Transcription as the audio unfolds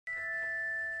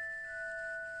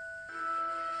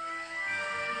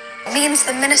It means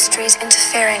the Ministry's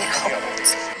interfering at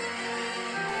Hogwarts.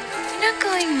 You're not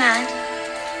going mad.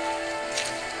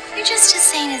 You're just as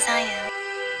sane as I am.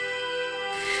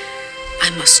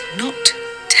 I must not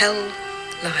tell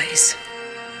lies.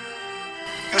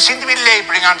 You seem to be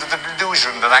laboring under the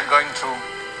delusion that I'm going to,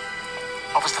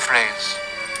 what was the phrase?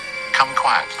 Come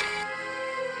quietly.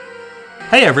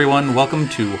 Hey everyone, welcome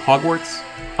to Hogwarts,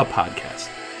 a podcast.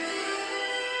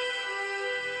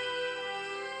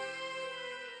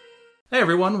 Hey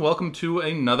everyone, welcome to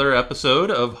another episode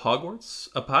of Hogwarts,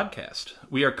 a podcast.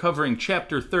 We are covering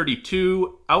Chapter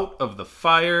 32, Out of the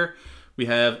Fire. We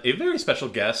have a very special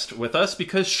guest with us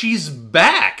because she's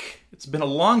back. It's been a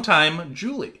long time,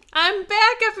 Julie. I'm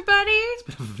back, everybody. It's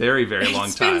been a very, very long time.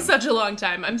 It's been such a long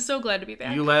time. I'm so glad to be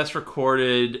back. You last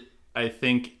recorded, I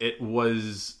think it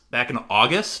was back in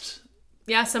August.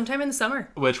 Yeah, sometime in the summer.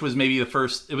 Which was maybe it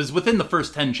was within the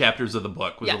first 10 chapters of the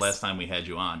book was the last time we had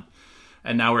you on.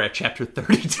 And now we're at chapter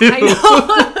 32. I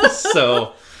know.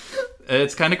 So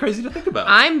it's kind of crazy to think about.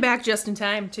 I'm back just in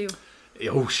time, too.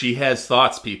 Oh, she has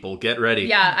thoughts, people. Get ready.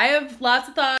 Yeah, I have lots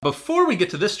of thoughts. Before we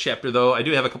get to this chapter, though, I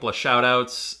do have a couple of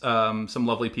shout-outs. Some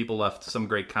lovely people left some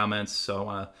great comments, so I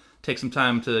want to take some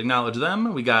time to acknowledge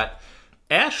them. We got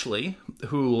Ashley,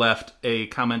 who left a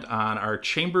comment on our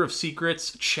Chamber of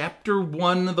Secrets Chapter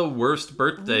 1, The Worst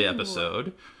Birthday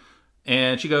episode.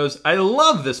 And she goes, I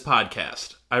love this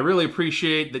podcast. I really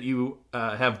appreciate that you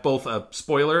have both a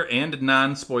spoiler and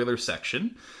non-spoiler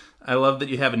section. I love that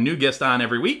you have a new guest on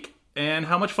every week, and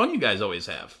how much fun you guys always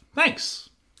have. Thanks.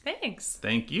 Thanks.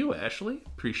 Thank you, Ashley.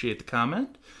 Appreciate the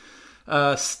comment.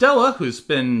 Stella, who's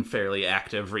been fairly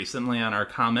active recently on our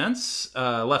comments,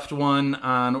 left one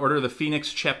on Order of the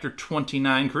Phoenix, Chapter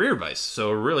 29, Career Advice.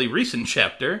 So a really recent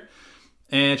chapter.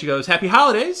 And she goes, Happy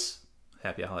Holidays.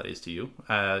 Happy holidays to you.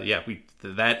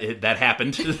 That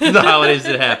happened. The holidays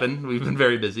did happen. We've been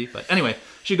very busy. But anyway,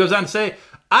 she goes on to say,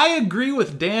 I agree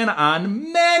with Dan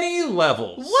on many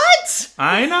levels. What?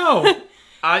 I know.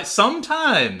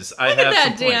 Sometimes I have some that,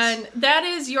 points. Dan. That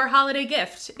is your holiday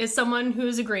gift, is someone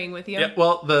who's agreeing with you. Yeah,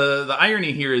 well, the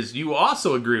irony here is you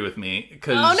also agree with me.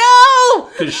 Oh, no!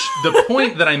 Because the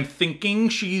point that I'm thinking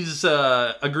she's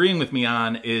agreeing with me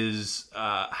on is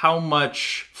how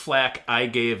much flack I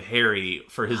gave Harry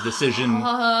for his decision.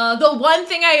 The one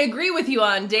thing I agree with you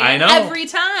on, Dan, I know. every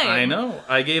time. I know.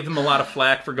 I gave him a lot of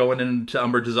flack for going into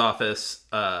Umbridge's office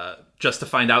just to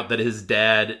find out that his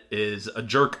dad is a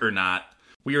jerk or not.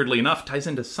 Weirdly enough, ties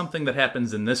into something that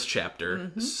happens in this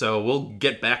chapter, so we'll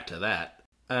get back to that.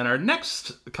 And our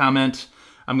next comment,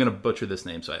 I'm going to butcher this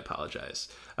name, so I apologize.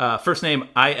 First name,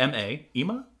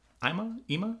 Ima?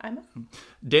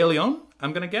 De Leon,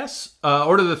 I'm going to guess.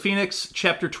 Order of the Phoenix,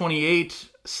 Chapter 28,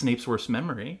 Snape's Worst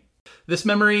Memory. This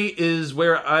memory is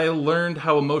where I learned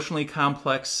how emotionally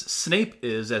complex Snape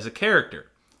is as a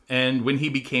character, and when he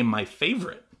became my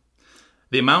favorite.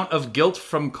 The amount of guilt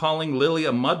from calling Lily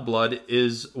a mudblood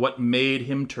is what made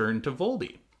him turn to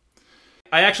Voldy.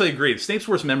 I actually agree. Snape's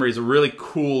Worst Memory is a really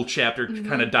cool chapter to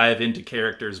kind of dive into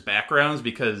characters' backgrounds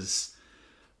because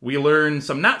we learn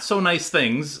some not so nice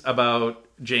things about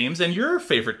James and your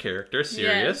favorite character,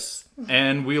 Sirius. Yes.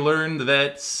 And we learned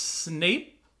that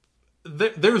Snape,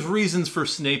 there's reasons for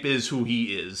Snape is who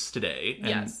he is today. And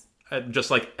yes. Just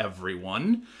like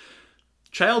everyone.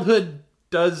 Childhood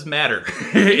does matter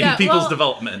in people's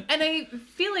development. And I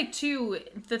feel like, too,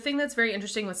 the thing that's very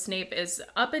interesting with Snape is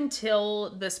up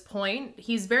until this point,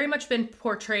 he's very much been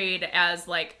portrayed as,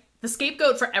 like, the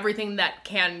scapegoat for everything that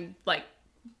can, like,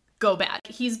 go bad.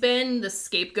 He's been the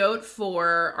scapegoat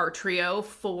for our trio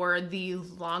for the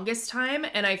longest time,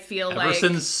 and I feel Ever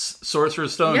since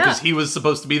Sorcerer's Stone, because he was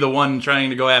supposed to be the one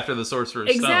trying to go after the Sorcerer's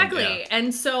Stone. Exactly. Yeah.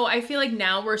 And so I feel like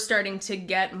now we're starting to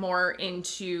get more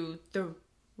into the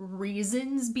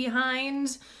reasons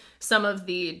behind some of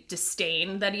the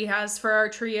disdain that he has for our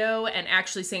trio and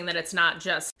actually saying that it's not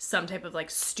just some type of like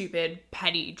stupid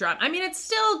petty drama. I mean, it's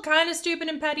still kind of stupid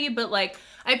and petty, but like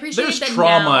I appreciate there's that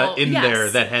trauma now, in there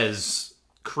that has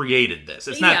created this.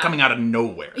 It's not coming out of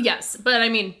nowhere. Yes, but I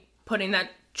mean, putting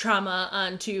that trauma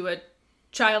onto a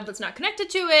child that's not connected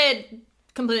to it,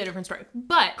 completely different story.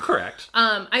 But correct.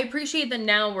 I appreciate that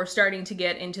now we're starting to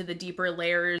get into the deeper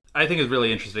layers. I think it's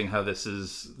really interesting how this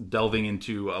is delving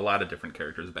into a lot of different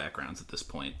characters' backgrounds at this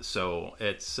point. So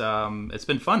it's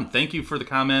been fun. Thank you for the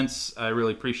comments. I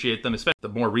really appreciate them, especially the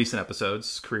more recent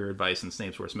episodes, Career Advice and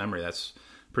Snape's Worst Memory. That's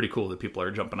pretty cool that people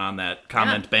are jumping on that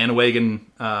comment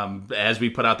bandwagon as we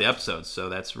put out the episodes. So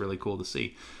that's really cool to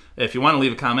see. If you want to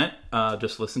leave a comment,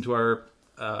 just listen to our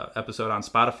episode on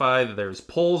Spotify. There's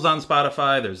polls on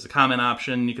Spotify. There's the comment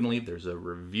option you can leave. There's a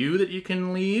review that you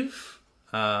can leave.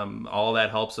 All that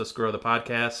helps us grow the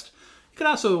podcast. You can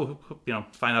also,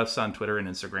 find us on Twitter and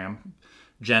Instagram.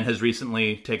 Jen has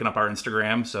recently taken up our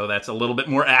Instagram, so that's a little bit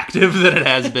more active than it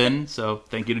has been. So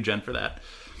thank you to Jen for that.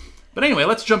 But anyway,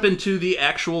 let's jump into the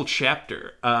actual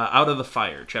chapter, Out of the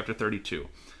Fire, chapter 32.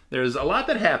 There's a lot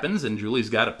that happens, and Julie's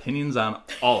got opinions on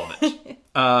all of it.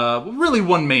 Really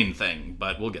one main thing,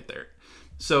 but we'll get there.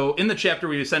 So in the chapter,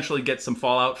 we essentially get some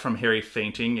fallout from Harry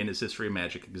fainting in his History of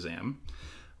Magic exam.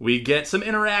 We get some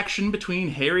interaction between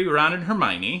Harry, Ron, and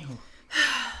Hermione.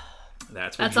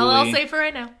 That's all I'll say for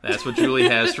right now. That's what Julie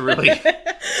has to really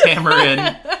hammer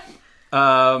in.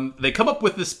 They come up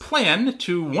with this plan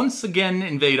to once again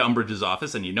invade Umbridge's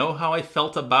office, and you know how I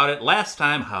felt about it last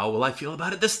time. How will I feel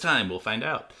about it this time? We'll find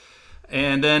out.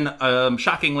 And then,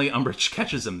 shockingly, Umbridge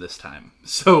catches him this time.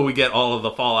 So we get all of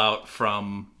the fallout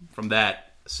from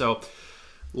that. So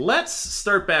let's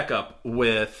start back up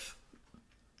with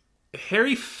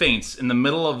Harry faints in the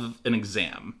middle of an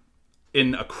exam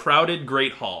in a crowded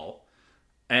Great Hall.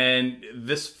 And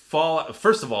this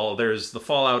first of all, there's the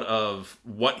fallout of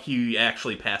what he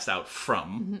actually passed out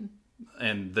from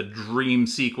and the dream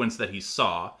sequence that he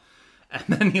saw. And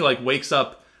then he wakes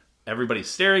up, everybody's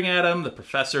staring at him. The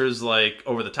professor's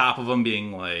over the top of him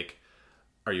being like,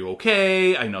 are you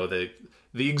okay? I know the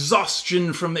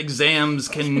exhaustion from exams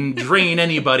can drain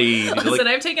anybody. Listen,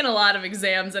 I've taken a lot of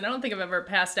exams and I don't think I've ever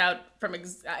passed out from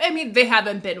they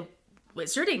haven't been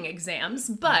wizarding exams,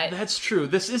 but that's true.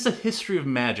 This is a History of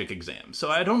Magic exam, so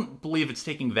I don't believe it's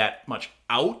taking that much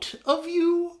out of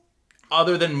you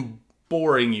other than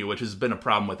boring you, which has been a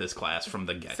problem with this class from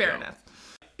the get-go. Fair enough.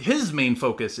 His main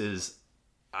focus is,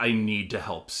 I need to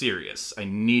help Sirius. I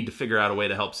need to figure out a way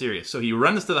to help Sirius. So he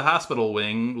runs to the hospital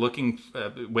wing looking,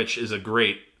 which is a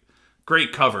great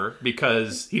cover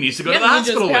because he needs to go to the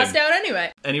hospital wing. He just passed out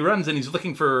anyway. And he runs and he's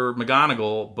looking for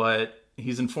McGonagall, but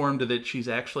he's informed that she's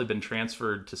actually been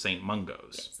transferred to St.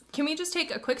 Mungo's. Can we just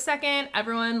take a quick second?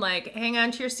 Everyone, hang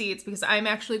on to your seats because I'm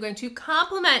actually going to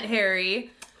compliment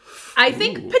Harry. I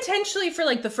think potentially for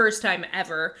the first time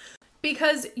ever.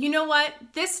 Because you know what?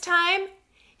 This time,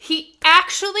 he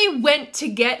actually went to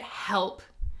get help.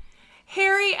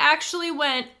 Harry actually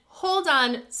went, hold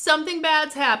on, something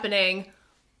bad's happening.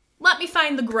 Let me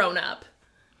find the grown-up.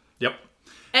 Yep.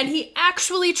 And he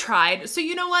actually tried. So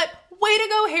you know what? Way to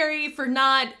go, Harry, for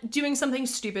not doing something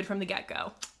stupid from the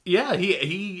get-go. Yeah,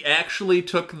 he actually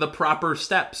took the proper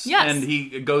steps. Yes. And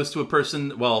he goes to a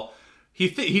person,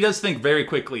 he does think very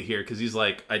quickly here, because he's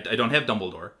like, I don't have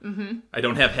Dumbledore. Mm-hmm. I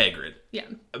don't have Hagrid. Yeah.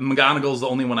 McGonagall's the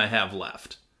only one I have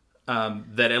left.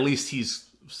 That at least he's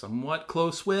somewhat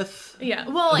close with. Yeah,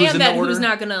 well, and that who's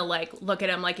not gonna look at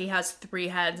him like he has 3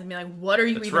 heads and be like, what are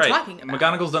you talking about?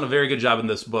 McGonagall's done a very good job in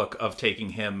this book of taking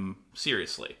him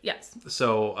seriously. Yes.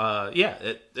 So,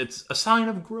 it's a sign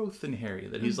of growth in Harry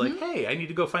that he's like, hey, I need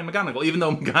to go find McGonagall. Even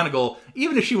though McGonagall,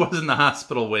 even if she was in the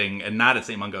hospital wing and not at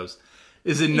St. Mungo's,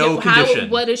 is in no condition.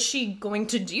 What is she going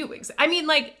to do?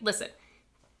 Listen,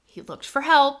 he looked for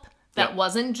help. That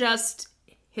wasn't just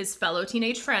his fellow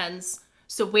teenage friends.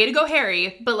 So way to go,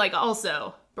 Harry. But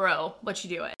also, bro, what you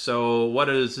doing? So what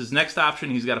is his next option?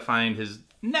 He's got to find his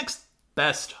next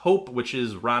best hope, which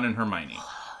is Ron and Hermione.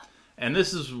 And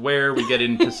this is where we get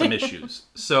into some issues.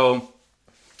 So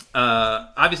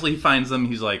obviously he finds them.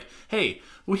 He's like, hey,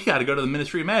 we got to go to the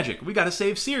Ministry of Magic. We got to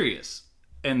save Sirius.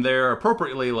 And they're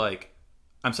appropriately like,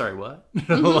 I'm sorry, what?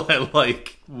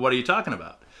 What are you talking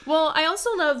about? Well, I also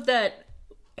love that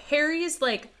Harry's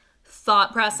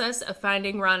thought process of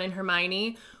finding Ron and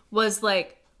Hermione was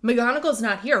McGonagall's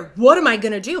not here. What am I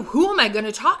going to do? Who am I going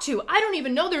to talk to? I don't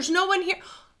even know. There's no one here.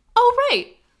 Oh,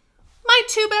 right. My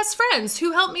 2 best friends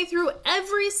who helped me through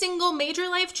every single major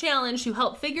life challenge, who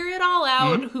helped figure it all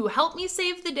out, who helped me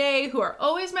save the day, who are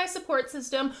always my support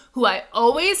system, who I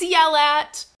always yell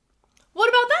at. What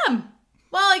about them?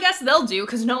 Well, I guess they'll do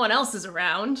because no one else is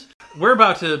around. We're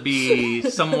about to be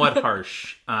somewhat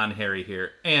harsh on Harry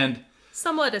here. And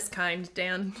somewhat is kind,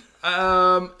 Dan.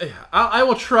 I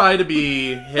will try to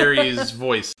be Harry's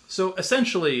voice. So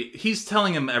essentially, he's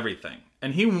telling him everything.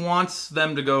 And he wants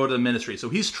them to go to the ministry. So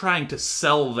he's trying to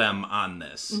sell them on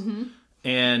this. Mm-hmm.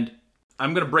 And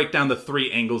I'm going to break down the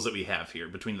 3 angles that we have here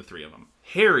between the 3 of them.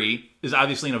 Harry is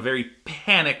obviously in a very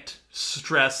panicked,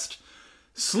 stressed,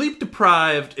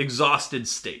 sleep-deprived, exhausted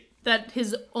state. That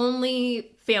his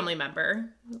only family member,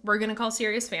 we're going to call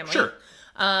Sirius family. Sure.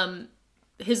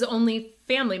 His only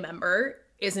family member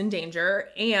is in danger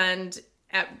and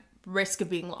at risk of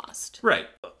being lost. Right.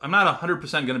 I'm not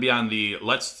 100% going to be on the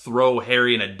let's throw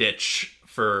Harry in a ditch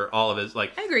for all of his, I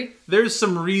agree. There's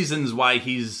some reasons why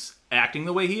he's acting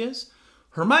the way he is.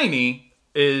 Hermione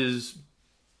is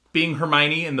being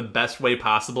Hermione in the best way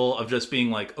possible of just being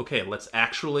like, okay, let's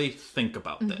actually think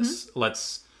about this.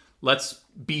 Let's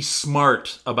be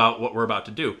smart about what we're about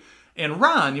to do. And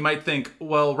Ron, you might think,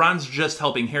 well, Ron's just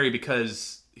helping Harry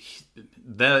because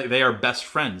they are best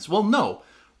friends. Well, no.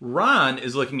 Ron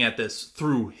is looking at this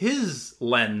through his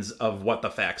lens of what the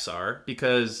facts are,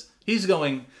 because he's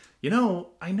going,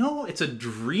 I know it's a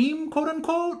dream, quote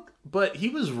unquote, but he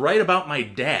was right about my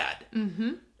dad.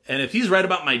 Mm-hmm. And if he's right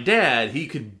about my dad, he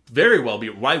could very well be.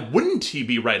 Why wouldn't he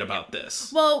be right about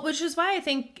this? Well, which is why I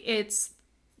think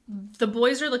the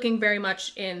boys are looking very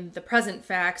much in the present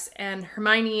facts, and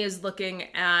Hermione is looking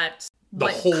at the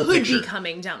what whole could picture be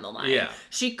coming down the line. Yeah.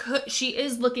 She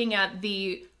is looking at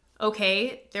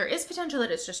okay, there is potential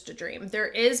that it's just a dream. There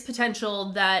is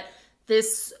potential that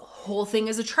this whole thing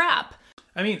is a trap.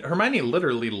 I mean, Hermione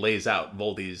literally lays out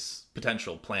Voldy's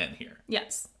potential plan here.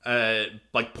 Yes.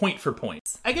 Like point for point.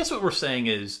 I guess what we're saying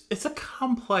is it's a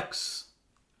complex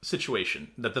situation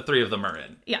that the three of them are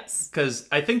in. Yes. Because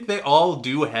I think they all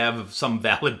do have some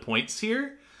valid points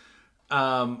here.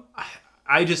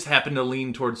 I just happen to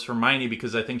lean towards Hermione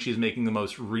because I think she's making the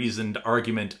most reasoned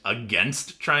argument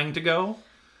against trying to go.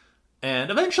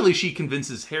 And eventually she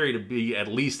convinces Harry to be at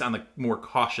least on the more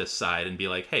cautious side and be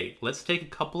like, hey, let's take a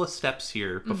couple of steps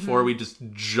here before we just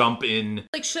jump in.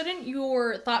 Like, shouldn't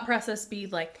your thought process be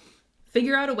like,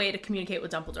 figure out a way to communicate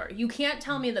with Dumbledore? You can't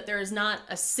tell me that there is not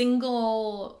a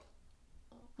single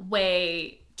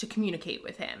way to communicate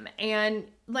with him. And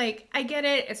like, I get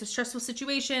it. It's a stressful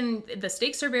situation. The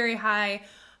stakes are very high.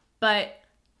 But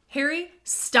Harry,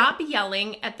 stop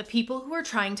yelling at the people who are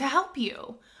trying to help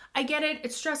you. I get it.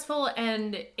 It's stressful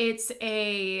and it's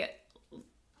a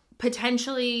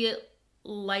potentially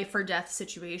life or death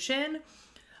situation.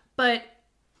 But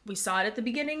we saw it at the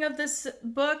beginning of this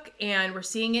book and we're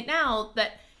seeing it now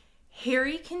that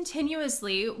Harry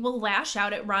continuously will lash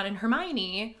out at Ron and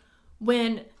Hermione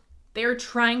when they're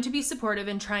trying to be supportive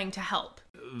and trying to help.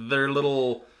 Their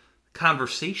little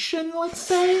conversation, let's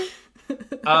say.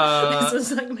 This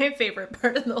was like my favorite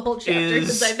part of the whole chapter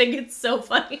because I think it's so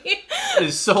funny.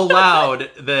 Is so loud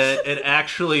that it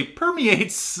actually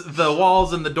permeates the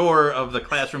walls and the door of the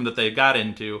classroom that they got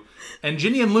into. And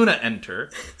Ginny and Luna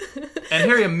enter, and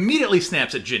Harry immediately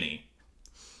snaps at Ginny.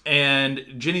 And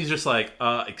Ginny's just like,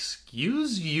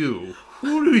 excuse you,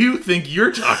 who do you think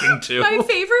you're talking to? My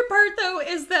favorite part, though,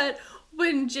 is that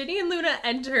when Ginny and Luna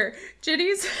enter,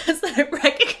 Ginny says that it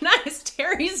recognized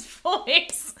Harry's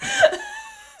voice. And,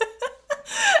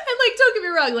 like, don't get me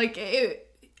wrong, like,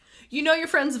 you know your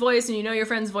friend's voice, and you know your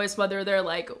friend's voice whether they're,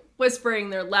 like, whispering,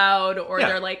 they're loud, or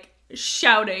they're, like,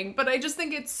 shouting. But I just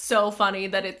think it's so funny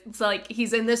that it's, like,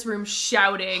 he's in this room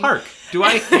shouting. Hark, do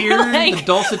I hear like, the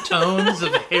dulcet tones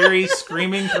of Harry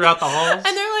screaming throughout the halls?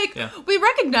 And they're like, we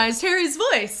recognized Harry's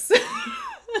voice.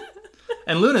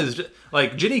 And Luna's just,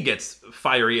 like, Ginny gets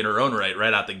fiery in her own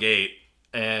right out the gate,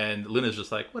 and Luna's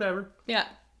just like, whatever. Yeah.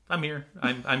 I'm here.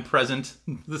 I'm present.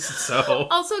 This is so.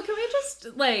 Also, can we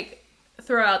just, like,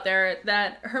 throw out there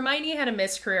that Hermione had a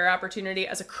missed career opportunity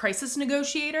as a crisis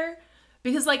negotiator?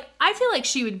 Because, like, I feel like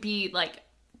she would be, like,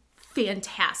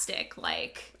 fantastic.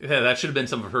 Like, yeah, that should have been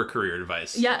some of her career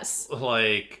advice. Yes.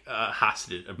 Like,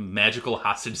 magical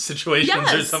hostage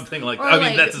situations or something like that. I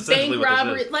mean, that's essentially bank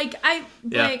robbery. What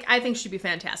this is. I think she'd be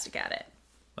fantastic at it.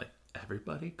 Like,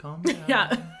 everybody calm down.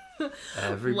 Yeah.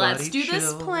 Everybody Let's do chill.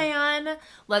 this plan.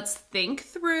 Let's think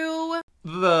through.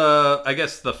 I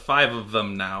guess the five of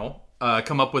them now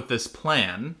come up with this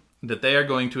plan that they are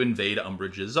going to invade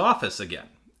Umbridge's office again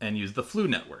and use the Flu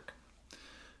Network.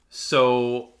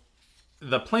 So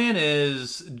the plan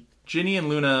is Ginny and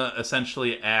Luna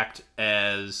essentially act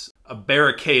as a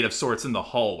barricade of sorts in the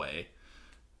hallway.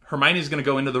 Hermione's going to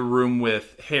go into the room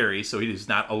with Harry so he's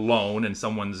not alone and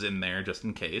someone's in there just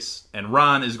in case. And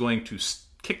Ron is going to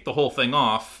kick the whole thing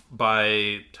off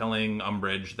by telling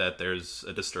Umbridge that there's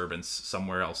a disturbance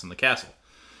somewhere else in the castle.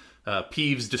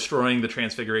 Peeves destroying the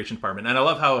Transfiguration department. And I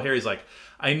love how Harry's like,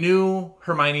 I knew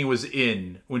Hermione was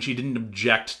in when she didn't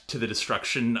object to the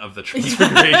destruction of the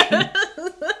Transfiguration.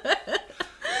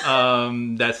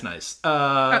 That's nice.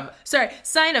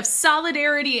 Sign of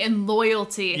solidarity and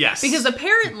loyalty. Yes. Because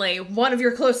apparently one of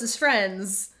your closest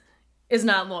friends is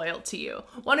not loyal to you.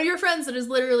 One of your friends that has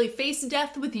literally faced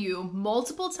death with you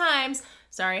multiple times.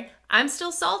 Sorry, I'm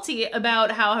still salty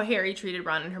about how Harry treated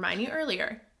Ron and Hermione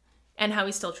earlier. And how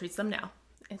he still treats them now.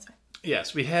 It's fine.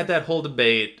 Yes, we had that whole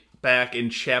debate back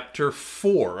in chapter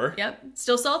 4. Yep,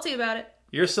 still salty about it.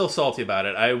 You're still salty about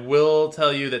it. I will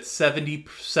tell you that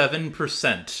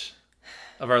 77%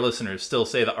 of our listeners still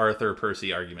say the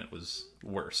Arthur-Percy argument was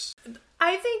worse.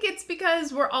 I think it's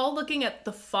because we're all looking at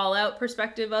the fallout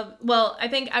perspective of, well, I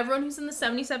think everyone who's in the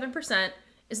 77%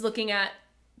 is looking at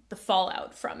the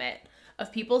fallout from it.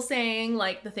 Of people saying,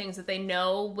 like, the things that they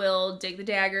know will dig the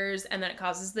daggers and then it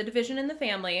causes the division in the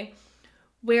family.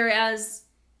 Whereas,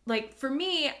 like, for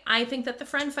me, I think that the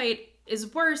friend fight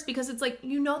is worse because it's like,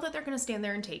 you know that they're going to stand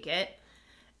there and take it.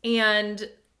 And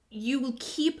you will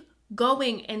keep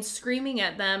going and screaming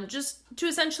at them just to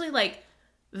essentially, like,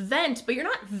 vent, but you're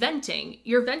not venting.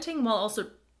 You're venting while also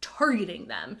targeting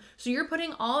them. So you're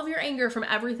putting all of your anger from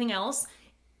everything else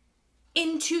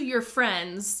into your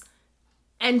friends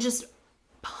and just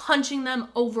punching them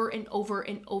over and over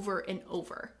and over and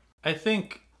over. I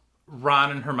think Ron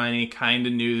and Hermione kind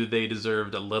of knew they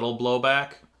deserved a little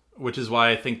blowback, which is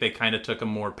why I think they kind of took a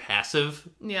more passive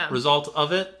result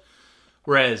of it.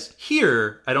 Whereas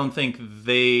here, I don't think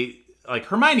they... Like,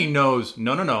 Hermione knows,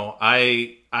 no,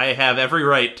 I have every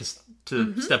right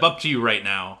to step up to you right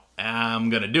now.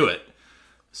 I'm going to do it.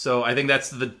 So I think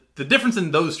that's the difference in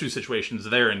those two situations,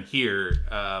 there and here,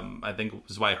 I think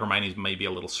is why Hermione's maybe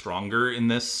a little stronger in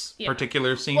this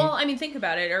particular scene. Well, I mean, think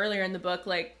about it. Earlier in the book,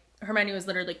 like, Hermione was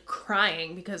literally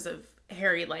crying because of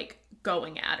Harry, like,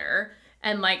 going at her.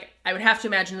 And, like, I would have to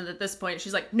imagine that at this point,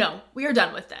 she's like, no, we are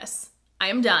done with this. I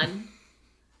am done.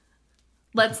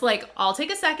 Let's, like, all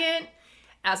take a second.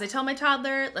 As I tell my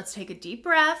toddler, let's take a deep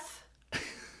breath.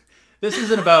 This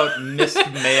isn't about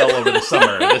missed mail over the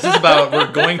summer. This is about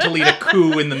we're going to lead a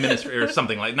coup in the ministry, or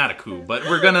something like, not a coup, but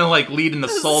we're going to, like, lead an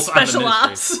assault on the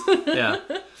ministry. Special ops. Yeah.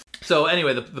 So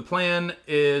anyway, the plan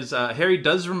is Harry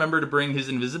does remember to bring his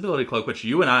invisibility cloak, which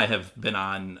you and I have been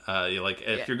on. Like,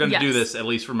 if you're going to do this, at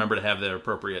least remember to have the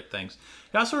appropriate things.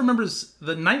 He also remembers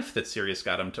the knife that Sirius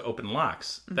got him to open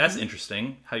locks. That's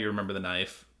interesting, how you remember the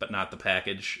knife, but not the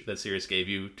package that Sirius gave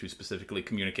you to specifically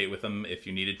communicate with him if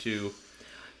you needed to.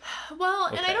 Well,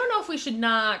 and I don't know if we should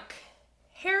knock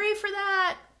Harry for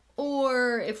that,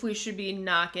 or if we should be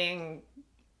knocking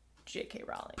J.K.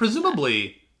 Rowling.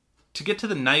 Presumably, to get to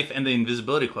the knife and the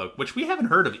invisibility cloak, which we haven't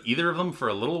heard of either of them for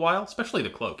a little while, especially the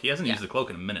cloak. He hasn't used the cloak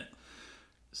in a minute.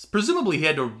 Presumably, he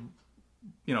had to,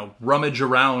 rummage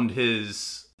around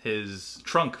his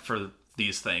trunk for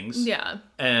these things. Yeah.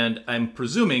 And I'm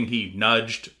presuming he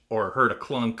nudged or heard a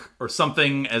clunk or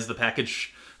something as the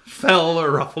package fell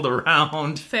or ruffled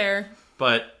around. Fair.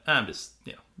 But I'm just,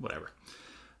 whatever.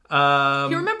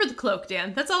 You remember the cloak,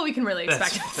 Dan. That's all we can really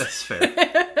expect. That's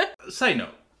fair. Side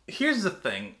note. Here's the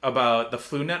thing about the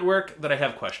Flu Network that I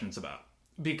have questions about.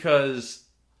 Because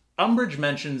Umbridge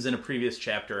mentions in a previous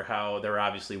chapter how they're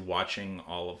obviously watching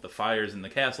all of the fires in the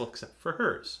castle except for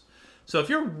hers. So if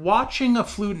you're watching a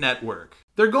Flu Network,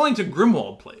 they're going to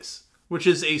Grimwald Place, which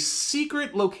is a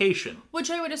secret location. Which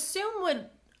I would assume would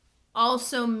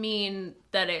also mean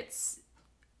that it's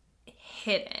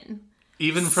hidden.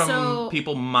 Even from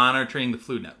people monitoring the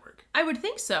Flu Network. I would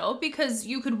think so, because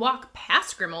you could walk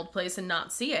past Grimmauld Place and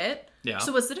not see it. Yeah.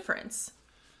 So what's the difference?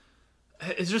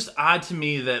 It's just odd to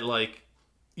me that, like,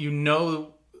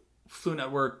 Flu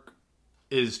Network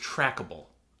is trackable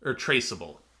or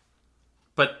traceable.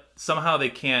 But somehow they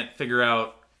can't figure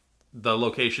out the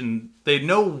location. They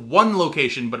know one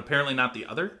location, but apparently not the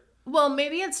other. Well,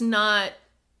 maybe it's not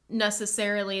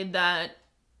necessarily that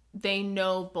they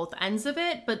know both ends of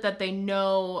it, but that they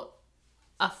know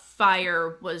a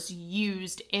fire was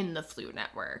used in the Flu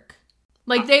Network.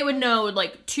 Like, they would know,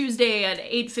 like, Tuesday at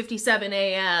 8:57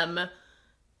 a.m.,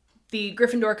 the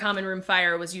Gryffindor Common Room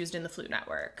fire was used in the Flu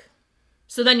Network.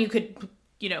 So then you could,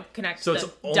 connect so the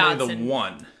it's only dots the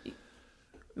one.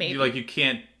 Maybe. You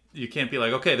can't be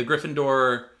like, okay, the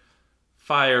Gryffindor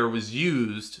fire was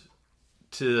used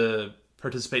to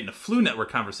participate in a Flu Network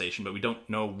conversation, but we don't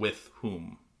know with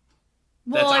whom.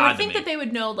 Well, I would think that they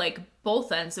would know, like,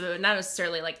 both ends of it, but not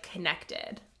necessarily, like,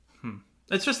 connected.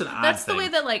 It's just an odd That's thing. the way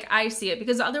that, like, I see it,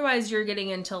 because otherwise you're getting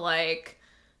into, like,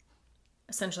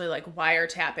 essentially, like,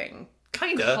 wiretapping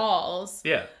Kinda. calls.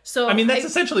 Yeah. So I mean, that's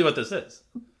essentially what this is.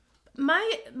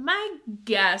 My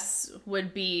guess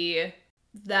would be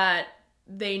that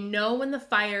they know when the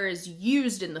fire is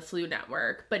used in the Flu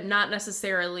Network, but not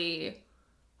necessarily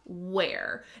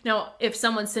where. Now, if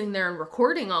someone's sitting there and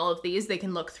recording all of these, they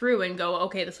can look through and go,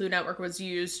 okay, the Flu Network was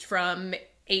used from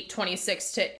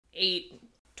 8:26 to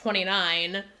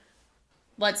 8:29.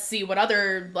 Let's see what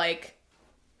other, like,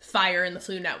 fire in the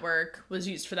Flu Network was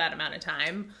used for that amount of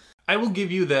time. I will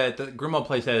give you that the Grimmauld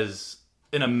Place has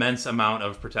an immense amount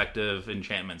of protective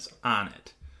enchantments on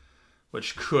it,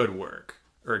 which could work,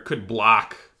 or it could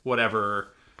block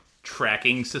whatever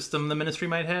tracking system the Ministry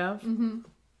might have. Mm-hmm.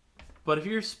 But if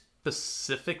you're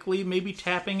specifically maybe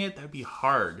tapping it, that'd be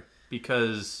hard,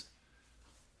 because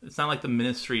It's not like the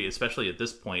Ministry, especially at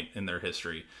this point in their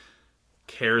history,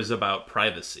 cares about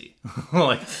privacy.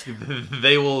 Like,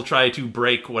 they will try to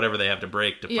break whatever they have to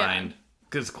break to find...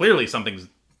 Because clearly something's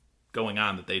going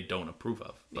on that they don't approve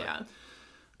of. But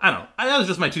I don't know. That was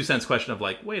just my 2 cents question of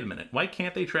like, wait a minute, why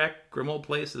can't they track Grimmauld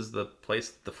Place as the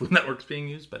place the Food Network's being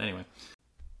used? But anyway.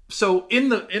 So in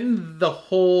the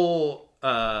whole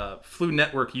Food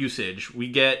Network usage, we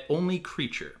get only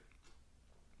Creature.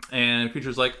 And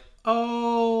Creature's like,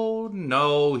 oh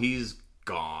no, he's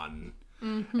gone.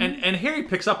 Mm-hmm. And Harry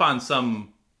picks up on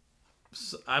some,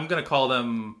 I'm going to call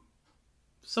them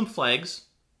some flags.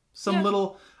 Some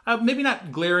little, maybe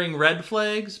not glaring red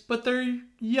flags, but they're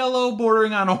yellow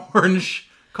bordering on orange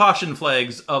caution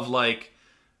flags of like,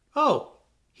 oh,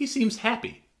 he seems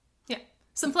happy. Yeah.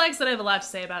 Some flags that I have a lot to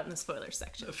say about in the spoilers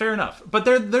section. Fair enough. But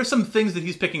there's some things that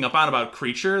he's picking up on about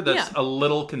Creature that's a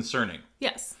little concerning.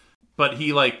 Yes. But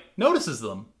he like notices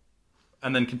them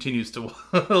and then continues to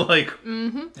like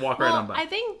walk right on by. I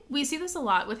think we see this a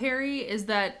lot with Harry is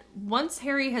that once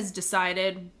Harry has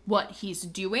decided what he's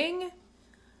doing,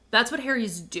 that's what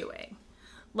Harry's doing.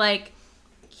 Like,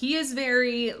 he is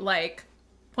very, like,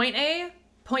 point A,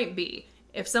 point B.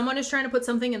 If someone is trying to put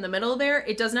something in the middle there,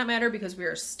 it does not matter because we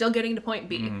are still getting to point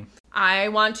B. Mm-hmm. I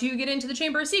want to get into the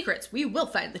Chamber of Secrets. We will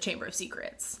find the Chamber of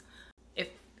Secrets. If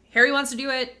Harry wants to do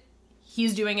it,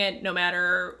 he's doing it no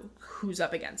matter who's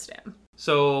up against him.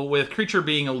 So, with Creature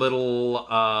being a little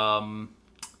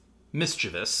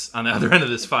mischievous on the other end of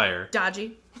this fire.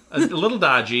 Dodgy. A little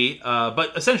dodgy,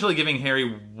 but essentially giving Harry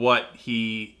what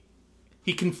he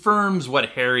confirms what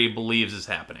Harry believes is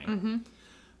happening. Mm-hmm.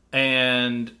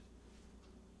 And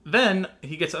then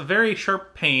he gets a very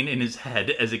sharp pain in his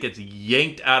head as it gets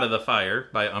yanked out of the fire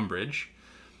by Umbridge.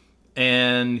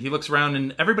 And he looks around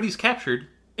and everybody's captured,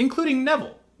 including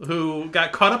Neville, who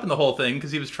got caught up in the whole thing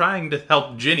because he was trying to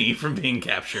help Ginny from being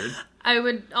captured. I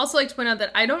would also like to point out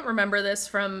that I don't remember this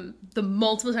from the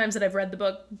multiple times that I've read the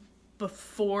book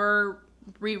before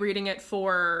rereading it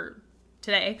for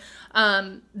today,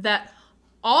 that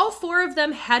all 4 of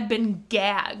them had been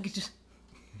gagged.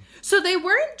 So they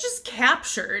weren't just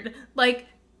captured, like,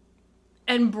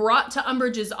 and brought to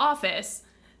Umbridge's office.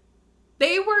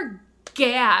 They were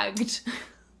gagged.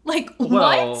 Like,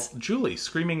 well, what? Julie,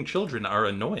 screaming children are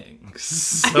annoying.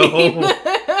 So...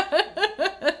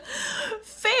 I mean,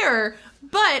 fair,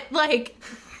 but, like...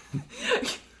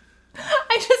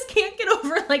 I just can't get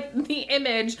over, like, the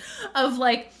image of,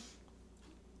 like,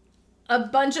 a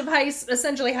bunch of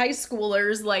essentially high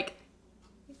schoolers, like,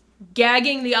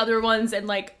 gagging the other ones and,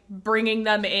 like, bringing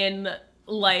them in,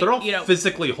 like, they're all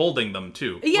physically holding them,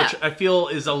 too. Yeah. Which I feel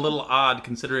is a little odd,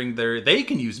 considering they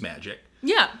can use magic.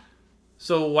 Yeah.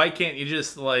 So why can't you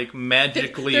just, like,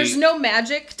 magically... There's no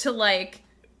magic to, like...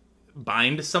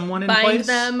 bind someone in place? Bind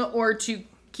them or to...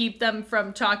 keep them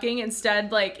from talking. Instead,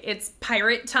 like, it's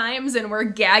pirate times and we're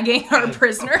gagging our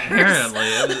prisoners.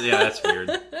 Apparently. Yeah, that's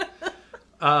weird.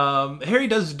 Harry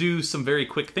does do some very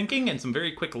quick thinking and some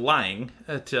very quick lying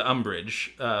to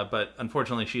Umbridge, but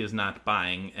unfortunately she is not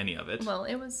buying any of it. Well,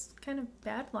 it was kind of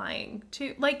bad lying,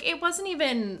 too. Like, it wasn't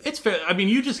even... It's fair. I mean,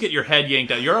 you just get your head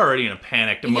yanked out. You're already in a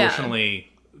panicked,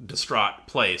 emotionally distraught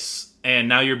place, and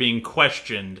now you're being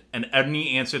questioned, and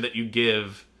any answer that you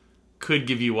give could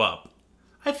give you up.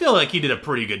 I feel like he did a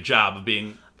pretty good job of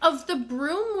being... Of the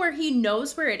broom where he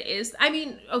knows where it is. I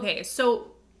mean, okay,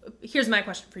 so here's my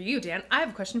question for you, Dan. I have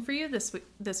a question for you this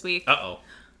week. Uh-oh.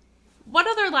 What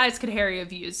other lies could Harry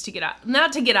have used to get out?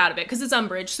 Not to get out of it, because it's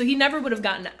Umbridge, so he never would have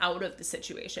gotten out of the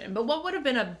situation. But what would have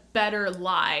been a better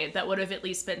lie that would have at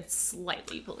least been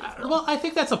slightly believable? Well, I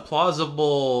think that's a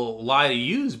plausible lie to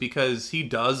use, because he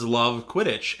does love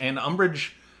Quidditch, and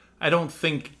Umbridge, I don't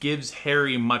think, gives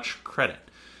Harry much credit.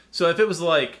 So if it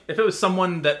was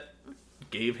someone that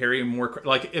gave Harry more,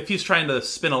 like, if he's trying to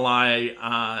spin a lie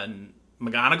on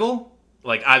McGonagall,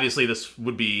 like, obviously this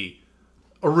would be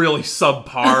a really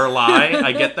subpar lie.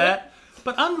 I get that.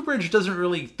 But Umbridge doesn't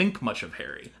really think much of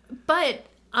Harry. But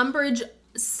Umbridge,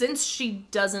 since she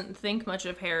doesn't think much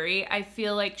of Harry, I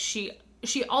feel like she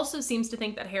also seems to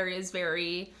think that Harry is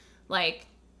very, like,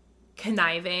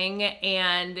 conniving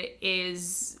and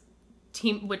is...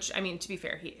 which, I mean, to be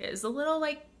fair, he is a little,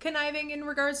 like, conniving in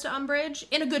regards to Umbridge,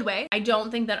 in a good way. I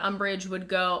don't think that Umbridge would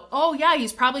go, oh, yeah,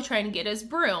 he's probably trying to get his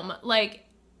broom. Like,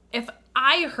 if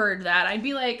I heard that, I'd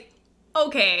be like,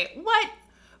 okay, what?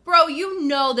 Bro, you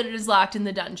know that it is locked in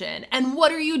the dungeon, and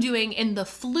what are you doing in the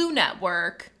Flu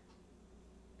Network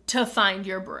to find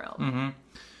your broom?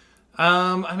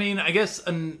 Mm-hmm. I mean, I guess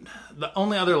the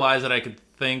only other lies that I could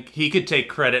think, he could take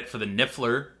credit for the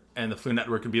Niffler, and the Flu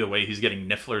Network could be the way he's getting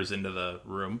Nifflers into the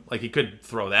room. Like, he could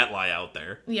throw that lie out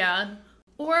there. Yeah.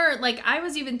 Or, like, I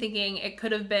was even thinking it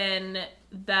could have been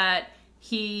that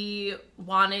he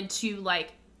wanted to,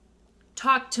 like,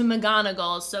 talk to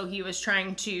McGonagall, so he was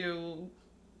trying to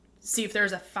see if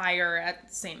there's a fire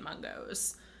at St.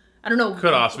 Mungo's. I don't know.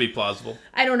 Could also be plausible.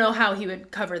 I don't know how he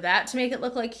would cover that to make it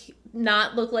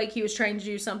not look like he was trying to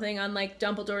do something on, like,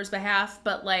 Dumbledore's behalf,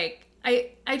 but, like,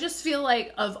 I just feel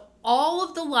like of all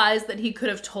of the lies that he could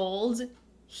have told,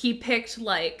 he picked,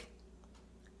 like,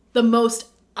 the most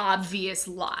obvious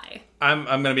lie. I'm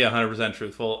going to be 100%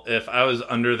 truthful. If I was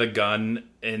under the gun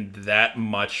and that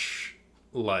much,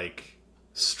 like,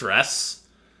 stress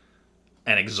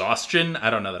and exhaustion, I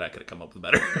don't know that I could have come up with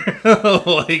better.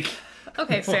 Like,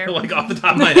 okay, fair. Like, off the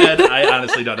top of my head, I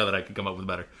honestly don't know that I could come up with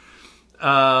better.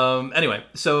 Anyway,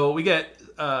 so we get,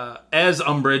 as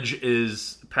Umbridge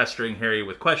is pestering Harry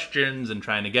with questions and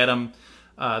trying to get him,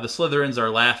 the Slytherins are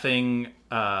laughing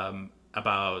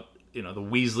about, you know, the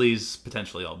Weasleys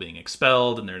potentially all being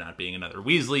expelled and there not being another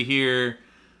Weasley here.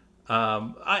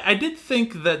 I did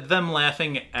think that them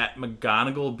laughing at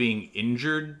McGonagall being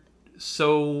injured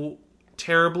so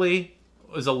terribly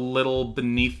was a little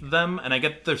beneath them, and I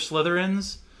get they're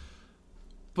Slytherins,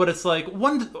 but it's like,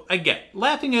 I get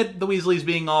laughing at the Weasleys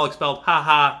being all expelled,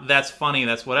 haha, that's funny,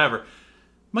 that's whatever.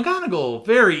 McGonagall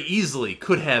very easily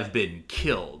could have been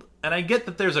killed, and I get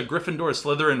that there's a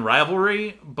Gryffindor-Slytherin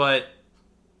rivalry, but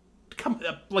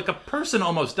like, a person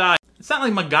almost died. It's not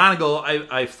like McGonagall,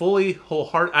 I fully,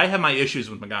 I have my issues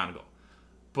with McGonagall,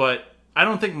 but I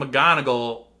don't think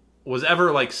McGonagall was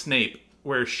ever like Snape,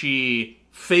 where she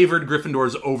favored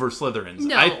Gryffindors over Slytherins.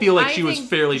 No, I feel like she was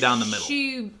fairly down the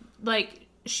middle.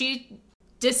 She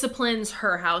disciplines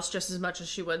her house just as much as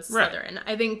she would Slytherin. Right.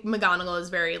 I think McGonagall is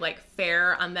very, like,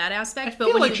 fair on that aspect. I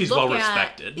feel like she's well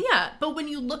respected. Yeah, but when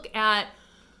you look at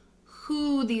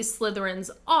who these Slytherins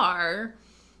are,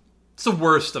 it's the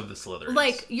worst of the Slytherins.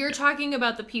 Like, you're talking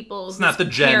about the people. It's not the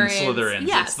Jen Slytherins.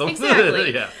 Yes, it's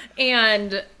exactly. Yeah.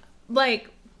 And, like,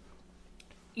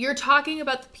 you're talking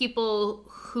about the people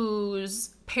whose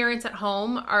parents at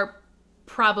home are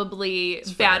probably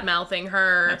bad-mouthing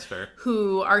her. That's fair.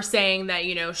 Who are saying that,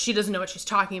 you know, she doesn't know what she's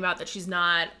talking about, that she's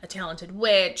not a talented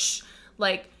witch.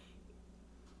 Like,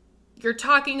 you're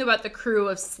talking about the crew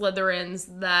of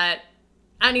Slytherins that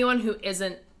anyone who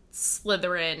isn't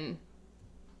Slytherin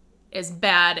is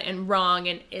bad and wrong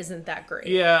and isn't that great.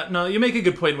 Yeah, no, you make a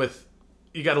good point with,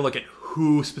 you got to look at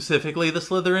who specifically the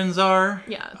Slytherins are.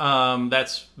 Yeah.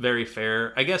 That's very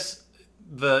fair. I guess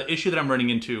the issue that I'm running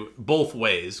into both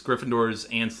ways, Gryffindors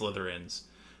and Slytherins,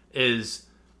 is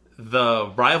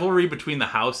the rivalry between the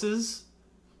houses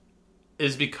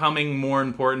is becoming more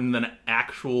important than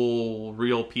actual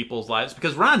real people's lives,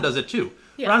 because Ron does it too.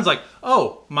 Yeah. Ron's like,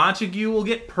 oh, Montague will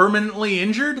get permanently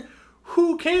injured?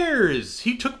 Who cares?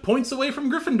 He took points away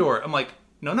from Gryffindor. I'm like,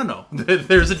 no.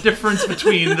 There's a difference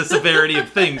between the severity of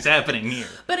things happening here.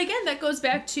 But again, that goes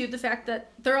back to the fact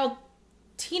that they're all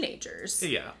teenagers.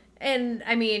 Yeah. And,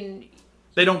 I mean...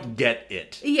 they don't get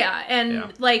it. Yeah,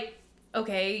 and, like,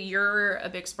 okay, you're a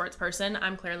big sports person.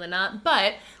 I'm clearly not.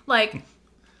 But, like,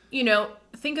 you know,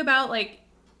 think about, like,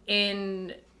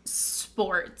 in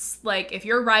sports. Like, if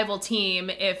your rival team,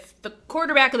 if the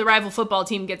quarterback of the rival football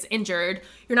team gets injured,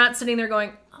 you're not sitting there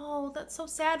going, oh, that's so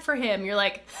sad for him. You're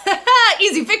like,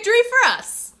 easy victory for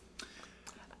us.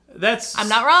 I'm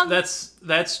not wrong.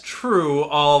 That's true,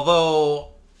 although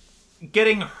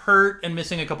getting hurt and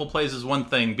missing a couple plays is one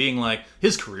thing. Being like,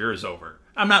 his career is over.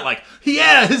 I'm not like,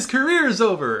 yeah, his career is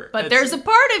over. But there's a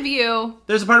part of you.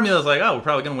 There's a part of me that's like, oh, we're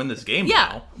probably going to win this game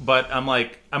now. But I'm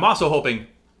like, I'm also hoping,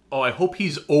 oh, I hope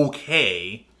he's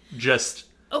okay. Just,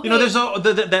 okay. You know, there's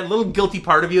that little guilty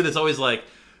part of you that's always like,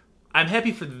 I'm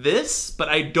happy for this, but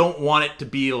I don't want it to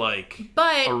be like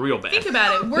a real bad. Think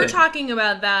about it. We're talking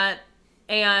about that,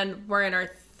 and we're in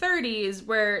our 30s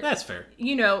where... that's fair.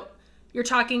 You know, you're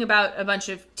talking about a bunch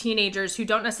of teenagers who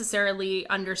don't necessarily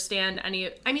understand any...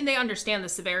 I mean, they understand the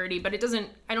severity, but I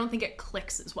don't think it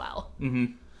clicks as well.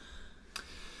 Mm-hmm.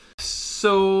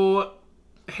 So,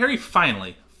 Harry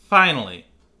finally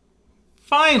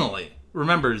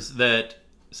remembers that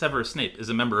Severus Snape is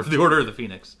a member of the Order of the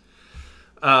Phoenix.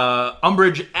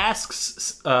 Umbridge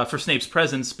asks for Snape's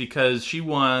presence because she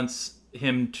wants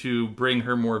him to bring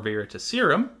her more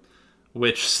Veritaserum,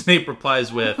 which Snape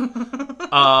replies with,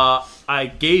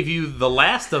 I gave you the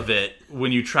last of it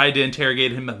when you tried to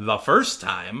interrogate him the first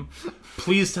time.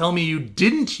 Please tell me you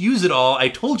didn't use it all. I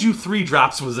told you 3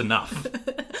 drops was enough.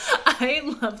 I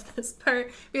love this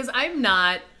part because I am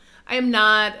not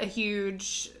a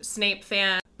huge Snape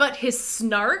fan, but his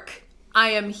snark, I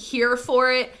am here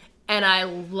for it. And I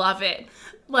love it.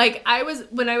 Like,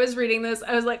 when I was reading this,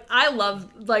 I was like, I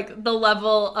love, like, the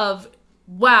level of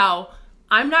wow,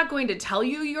 I'm not going to tell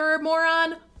you you're a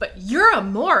moron, but you're a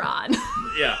moron.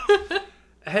 Yeah.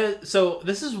 So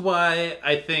this is why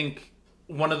I think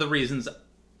one of the reasons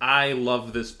I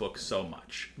love this book so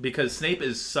much. Because Snape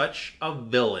is such a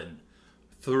villain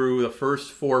through the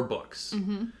first 4 books.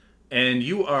 Mm-hmm. And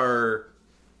you are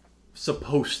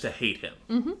supposed to hate him.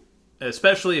 Mm-hmm.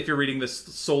 Especially if you're reading this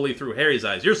solely through Harry's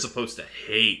eyes. You're supposed to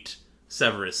hate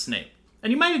Severus Snape.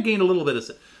 And you might have gained a little bit of...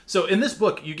 So in this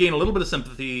book, you gain a little bit of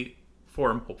sympathy for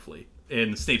him, hopefully,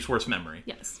 in Snape's worst memory.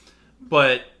 Yes.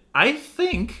 But I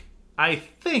think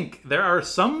there are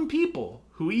some people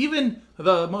who, even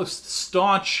the most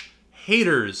staunch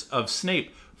haters of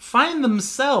Snape, find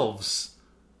themselves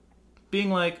being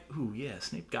like, "Ooh, yeah,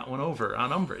 Snape got one over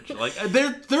on Umbridge." Like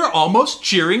they're almost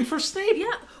cheering for Snape.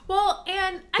 Yeah. Well,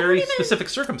 and very specific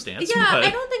circumstance. Yeah, but... I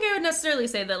don't think I would necessarily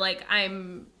say that like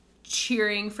I'm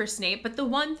cheering for Snape, but the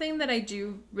one thing that I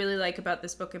do really like about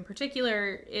this book in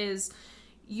particular is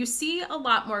you see a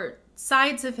lot more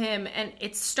sides of him, and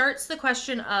it starts the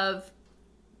question of,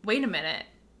 wait a minute,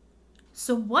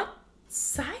 so what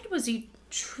side was he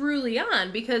truly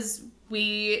on? Because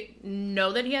we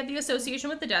know that he had the association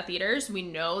with the Death Eaters, we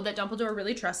know that Dumbledore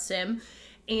really trusts him,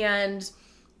 and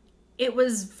it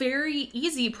was very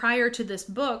easy prior to this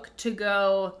book to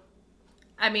go,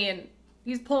 I mean,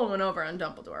 he's pulling one over on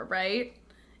Dumbledore, right?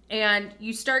 And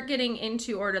you start getting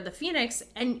into Order of the Phoenix,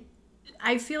 and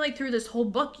I feel like through this whole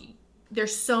book,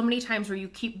 there's so many times where you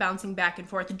keep bouncing back and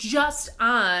forth just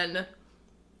on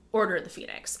Order of the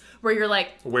Phoenix, where you're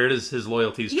like, where does his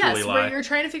loyalties truly lie? Where you're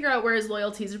trying to figure out where his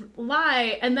loyalties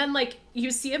lie, and then like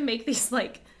you see him make these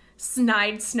like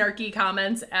snide, snarky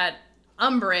comments at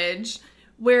Umbridge,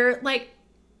 where like,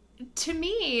 to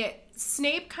me,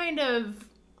 Snape kind of,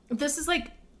 this is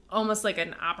like almost like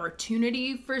an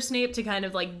opportunity for Snape to kind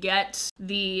of like get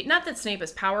the, not that Snape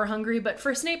is power hungry, but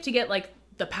for Snape to get like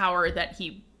the power that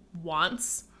he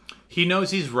wants. He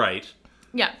knows he's right.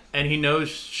 Yeah. And he knows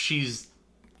she's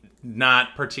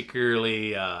not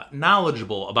particularly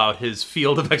knowledgeable about his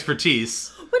field of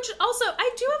expertise. Which also,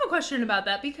 I do have a question about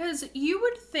that, because you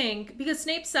would think, because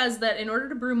Snape says that in order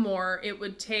to brew more, it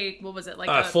would take, what was it, like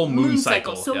a full moon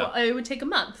cycle. So yeah. It would take a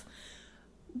month.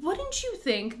 Wouldn't you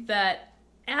think that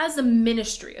as a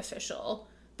ministry official,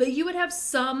 that you would have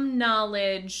some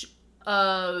knowledge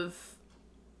of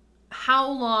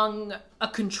how long a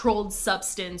controlled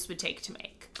substance would take to make?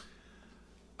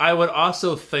 I would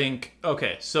also think,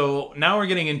 okay, so now we're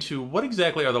getting into what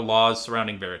exactly are the laws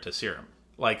surrounding Veritaserum?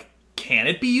 Like, can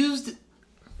it be used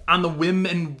on the whim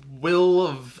and will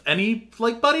of any,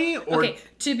 like, buddy? Or... Okay,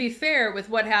 to be fair, with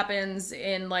what happens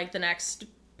in, like, the next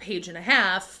page and a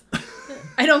half,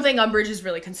 I don't think Umbridge is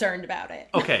really concerned about it.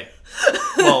 Okay.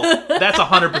 Well, that's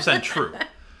 100% true.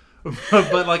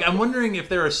 But, like, I'm wondering if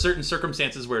there are certain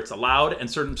circumstances where it's allowed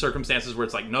and certain circumstances where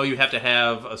it's like, no, you have to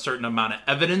have a certain amount of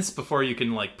evidence before you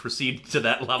can, like, proceed to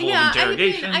that level of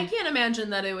interrogation. I can't imagine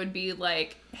that it would be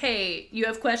like, hey, you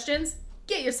have questions?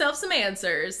 Get yourself some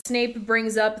answers. Snape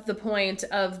brings up the point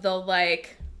of the,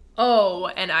 like, oh,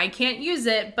 and I can't use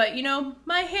it, but, you know,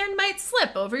 my hand might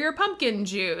slip over your pumpkin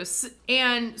juice.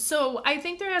 And so I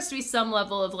think there has to be some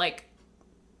level of, like,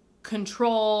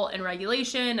 control and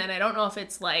regulation, and I don't know if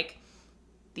it's like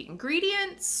the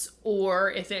ingredients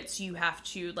or if it's you have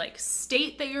to like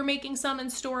state that you're making some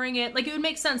and storing it. Like, it would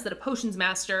make sense that a potions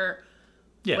master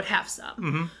would have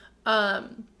some.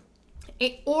 Mm-hmm.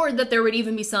 Or that there would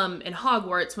even be some in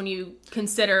Hogwarts, when you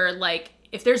consider like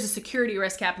if there's a security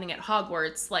risk happening at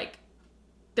Hogwarts, like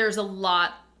there's a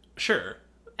lot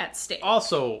at stake.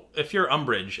 Also, if you're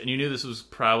Umbridge and you knew this was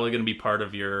probably going to be part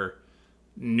of your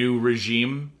new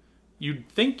regime, you'd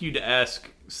think you'd ask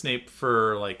Snape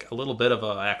for, like, a little bit of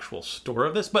an actual store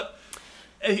of this. But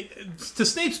to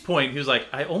Snape's point, he was like,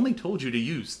 I only told you to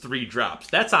use 3 drops.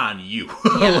 That's on you.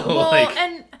 Yeah, well,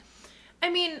 and,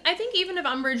 I mean, I think even if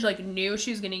Umbridge, like, knew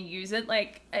she was going to use it,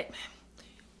 like,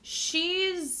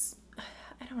 she's,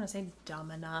 I don't want to say dumb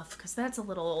enough, because that's a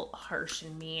little harsh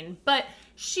and mean, but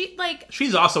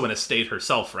she's also in a state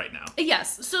herself right now.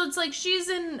 Yes, so it's like she's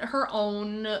in her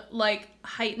own, like,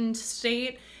 heightened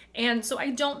state. And so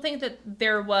I don't think that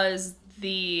there was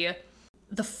the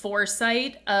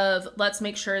foresight of, let's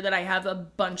make sure that I have a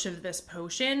bunch of this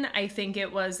potion. I think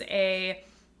it was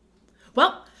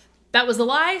well, that was a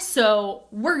lie, so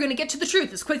we're going to get to the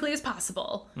truth as quickly as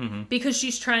possible. Mm-hmm. Because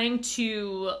she's trying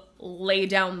to lay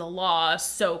down the law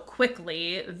so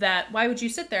quickly that why would you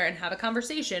sit there and have a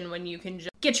conversation when you can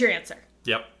just get your answer?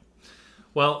 Yep.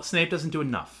 Well, Snape doesn't do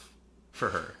enough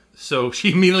for her. So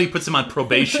she immediately puts him on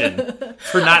probation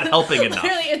for not helping enough.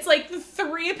 Literally, it's like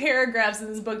 3 paragraphs in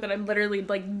this book that I'm literally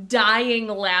like dying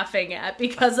laughing at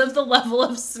because of the level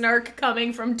of snark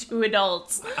coming from 2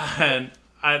 adults. And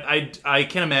I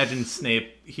can imagine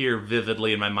Snape here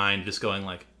vividly in my mind just going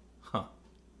like, huh.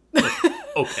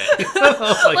 Okay.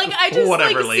 Like I just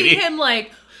whatever, like lady. see him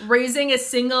like raising a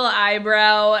single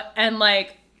eyebrow and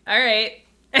like, all right,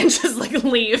 and just like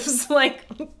leaves. Like,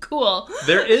 cool.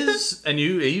 There is, and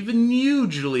you,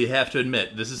 Julie, have to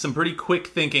admit, this is some pretty quick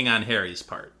thinking on Harry's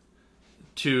part.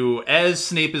 As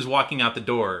Snape is walking out the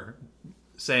door,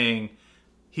 saying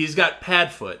he's got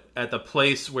Padfoot at the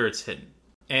place where it's hidden.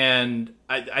 And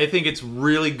I think it's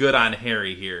really good on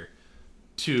Harry here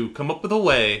to come up with a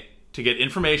way to get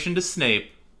information to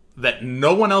Snape that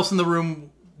no one else in the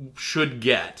room should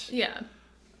get. Yeah.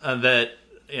 That,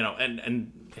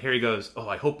 and Harry goes, oh,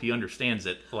 I hope he understands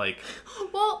it. Like,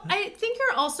 well, I think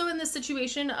you're also in the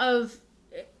situation of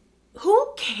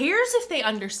who cares if they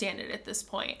understand it at this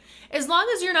point? As long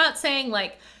as you're not saying,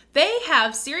 like, they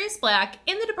have Sirius Black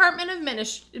in the Department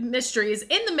of Mysteries,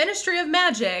 in the Ministry of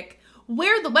Magic,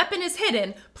 where the weapon is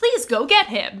hidden. Please go get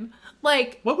him.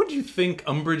 Like, what would you think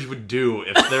Umbridge would do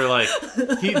if they're like,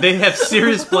 they have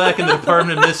Sirius Black in the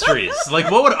Department of Mysteries? Like,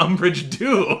 what would Umbridge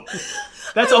do?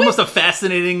 That's almost a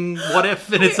fascinating what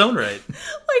if in its own right.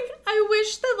 Like, I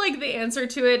wish that, like, the answer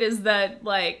to it is that,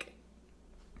 like,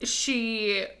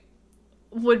 she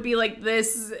would be like,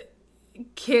 this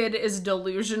kid is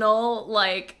delusional,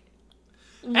 like,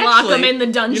 lock him in the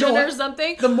dungeon or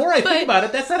something. The more I think about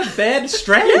it, that's not a bad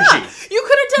strategy. Yeah, you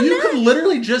could have done that. You could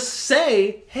literally just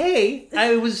say, hey,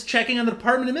 I was checking on the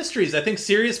Department of Mysteries. I think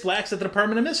Sirius Black's at the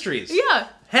Department of Mysteries. Yeah.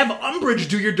 Have Umbridge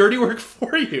do your dirty work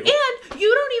for you. And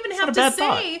you don't even have to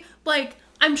say, thought. like,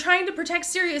 I'm trying to protect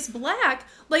Sirius Black.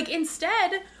 Like,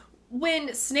 instead,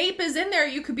 when Snape is in there,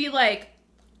 you could be like,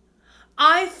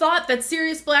 I thought that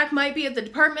Sirius Black might be at the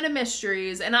Department of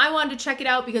Mysteries, and I wanted to check it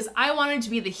out because I wanted to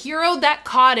be the hero that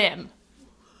caught him.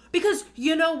 Because,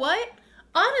 you know what?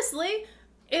 Honestly,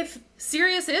 if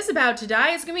Sirius is about to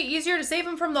die, it's going to be easier to save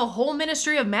him from the whole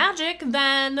Ministry of Magic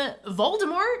than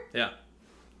Voldemort. Yeah.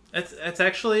 It's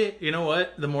actually, you know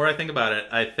what? The more I think about it,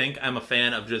 I think I'm a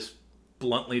fan of just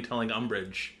bluntly telling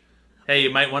Umbridge, hey, you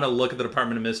might want to look at the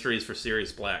Department of Mysteries for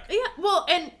Sirius Black. Yeah, well,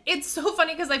 and it's so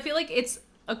funny because I feel like it's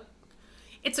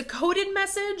a coded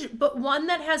message, but one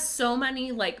that has so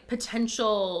many, like,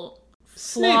 potential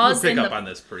flaws. Snape would pick up on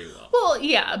this pretty well. Well,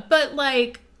 yeah, but,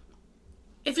 like,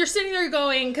 if you're sitting there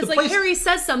going, because, like, Harry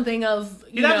says something of,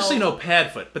 you obviously know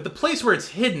Padfoot, but the place where it's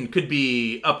hidden could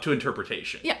be up to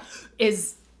interpretation. Yeah.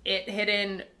 Is it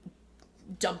hidden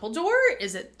Dumbledore?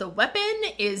 Is it the weapon?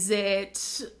 Is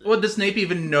it... Well, does Snape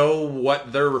even know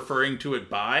what they're referring to it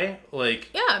by? Like...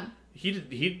 Yeah.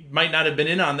 He might not have been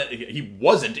in on that. He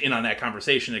wasn't in on that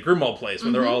conversation at Grimmauld Place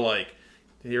when they're all like,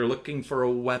 "You're looking for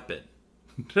a weapon."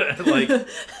 Like,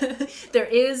 there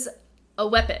is a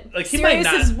weapon. Like,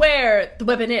 Sirius is where the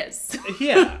weapon is.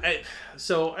 Yeah.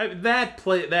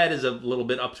 That is a little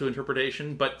bit up to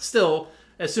interpretation, but still,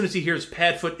 as soon as he hears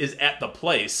Padfoot is at the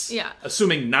place, yeah,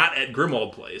 assuming not at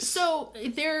Grimmauld Place. So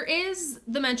there is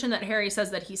the mention that Harry says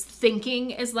that he's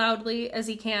thinking as loudly as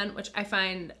he can, which I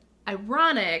find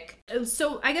ironic.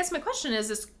 So I guess my question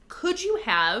is could you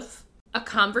have a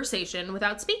conversation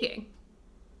without speaking?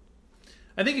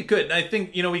 I think it could. I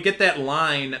think, we get that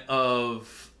line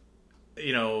of,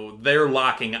 they're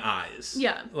locking eyes.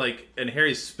 Yeah. Like, and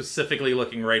Harry's specifically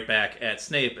looking right back at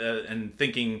Snape and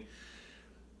thinking,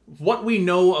 what we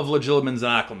know of Legilimen's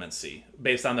occlumency,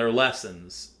 based on their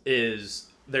lessons, is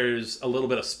there's a little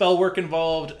bit of spell work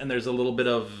involved, and there's a little bit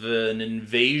of an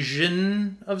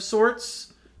invasion of sorts.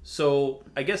 So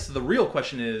I guess the real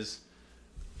question is,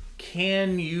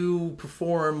 can you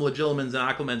perform Legilimen's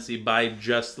occlumency by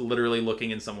just literally looking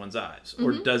in someone's eyes?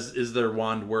 Or is there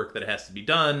wand work that has to be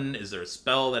done? Is there a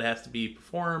spell that has to be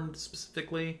performed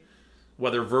specifically?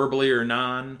 Whether verbally or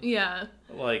non? Yeah.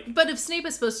 But if Snape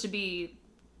is supposed to be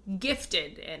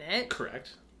gifted in it...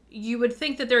 Correct. You would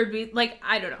think that there would be,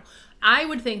 I don't know. I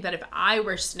would think that if I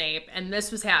were Snape and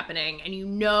this was happening,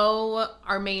 and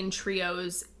our main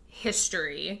trio's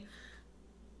history,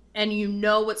 and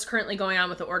what's currently going on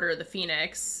with the Order of the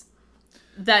Phoenix,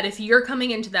 that if you're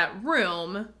coming into that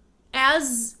room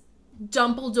as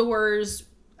Dumbledore's,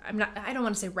 I don't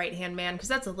want to say right-hand man because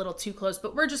that's a little too close,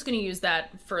 but we're just going to use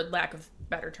that for lack of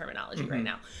better terminology right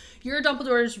now. You're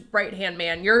Dumbledore's right-hand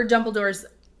man. You're Dumbledore's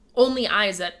only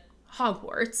eyes at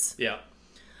Hogwarts. Yeah.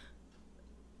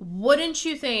 Wouldn't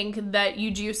you think that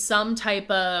you do some type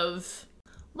of,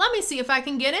 let me see if I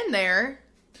can get in there?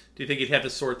 Do you think he'd have to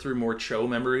sort through more Cho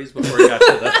memories before he got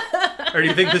to the... Or do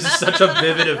you think this is such a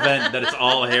vivid event that it's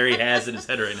all Harry has in his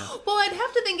head right now? Well, I'd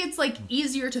have to think it's like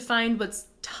easier to find what's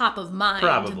top of mind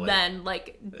Probably. than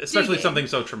like Especially digging. something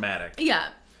so traumatic. Yeah.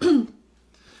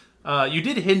 You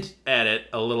did hint at it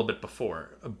a little bit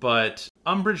before, but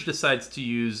Umbridge decides to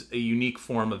use a unique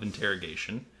form of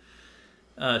interrogation.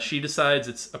 She decides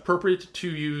it's appropriate to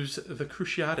use the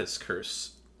Cruciatus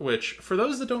Curse, which, for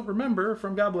those that don't remember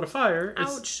from Goblet of Fire,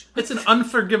 it's an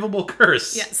unforgivable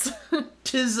curse. Yes.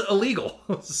 'Tis illegal.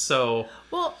 So...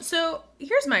 Well, so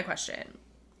here's my question.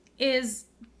 Does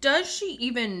she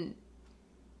even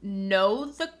know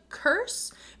the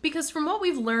curse? Because from what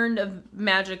we've learned of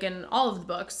magic in all of the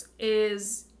books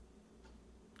is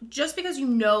just because you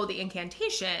know the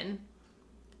incantation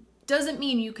doesn't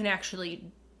mean you can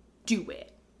actually do it.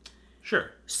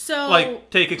 Sure. So, like,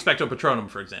 take Expecto Patronum,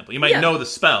 for example. You might know the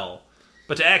spell,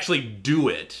 but to actually do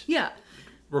it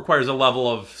requires a level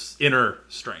of inner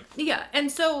strength. Yeah,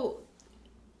 and so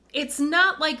it's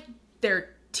not like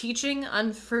they're teaching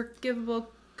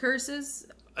unforgivable curses.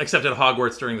 Except at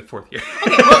Hogwarts during the 4th year.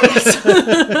 Okay, well,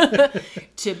 yes.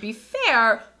 To be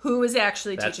fair, who is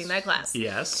actually teaching that class?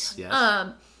 Yes.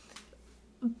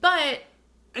 But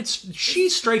she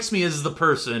strikes me as the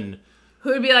person who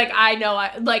would be like,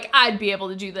 I'd be able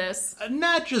to do this.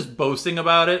 Not just boasting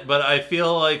about it, but I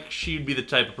feel like she'd be the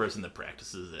type of person that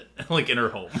practices it, like in her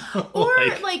home. Or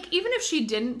like even if she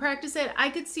didn't practice it, I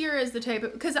could see her as the type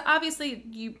of, because obviously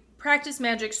you practice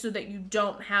magic so that you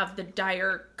don't have the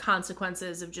dire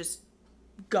consequences of just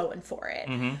going for it.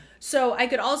 Mm-hmm. So I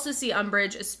could also see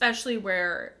Umbridge, especially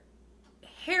where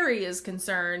Harry is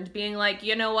concerned, being like,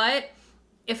 you know what?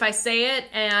 If I say it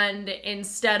and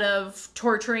instead of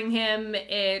torturing him,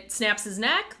 it snaps his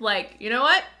neck, like, you know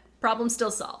what? Problem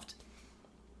still solved.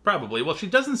 Probably. Well, she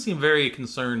doesn't seem very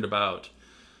concerned about...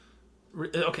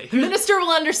 Okay. The minister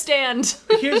will understand.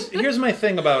 Here's my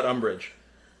thing about Umbridge.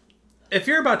 If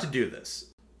you're about to do this,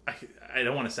 I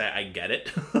don't want to say I get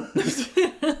it,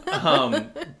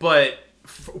 but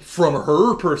from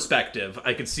her perspective,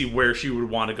 I could see where she would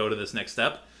want to go to this next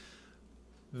step.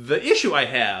 The issue I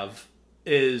have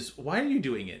is, why are you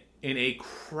doing it in a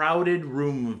crowded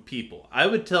room of people? I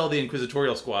would tell the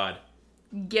Inquisitorial Squad,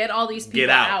 get all these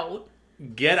people out.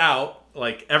 Get out,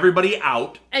 like everybody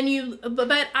out.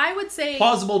 But I would say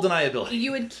plausible deniability.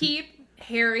 You would keep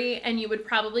Harry, and you would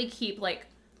probably keep like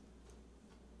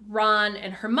Ron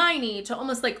and Hermione to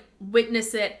almost like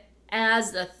witness it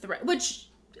as a threat, which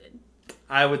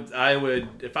I would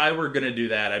if I were gonna do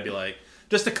that, I'd be like,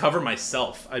 just to cover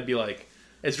myself, I'd be like,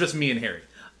 it's just me and Harry.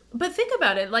 But think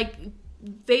about it, like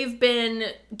they've been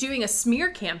doing a smear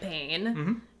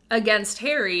campaign against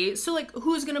Harry, so like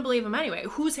who's gonna believe him anyway?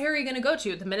 Who's Harry gonna go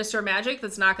to? The Minister of Magic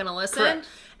that's not gonna listen? Correct.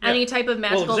 Any type of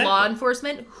magical law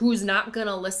enforcement who's not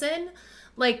gonna listen?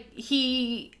 Like,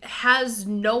 he has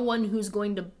no one who's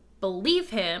going to believe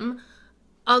him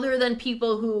other than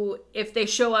people who, if they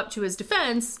show up to his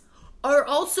defense, are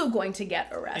also going to get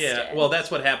arrested. Yeah, well,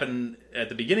 that's what happened at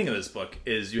the beginning of this book,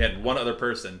 is you had one other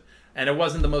person, and it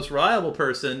wasn't the most reliable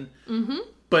person,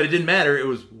 but it didn't matter, it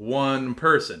was one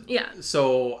person. Yeah.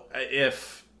 So,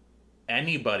 if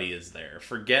anybody is there,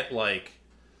 forget, like,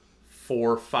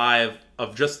 4 or 5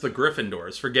 of just the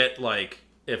Gryffindors, forget, like,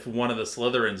 if one of the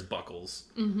Slytherins buckles,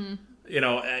 you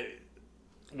know,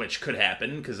 which could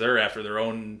happen because they're after their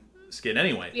own skin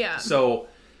anyway. Yeah. So,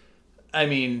 I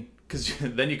mean, because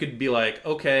then you could be like,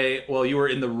 okay, well, you were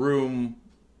in the room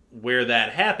where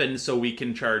that happened, so we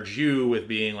can charge you with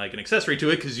being like an accessory to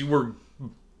it because you were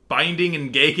binding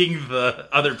and gagging the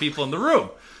other people in the room.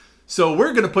 So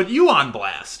we're going to put you on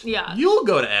blast. Yeah. You'll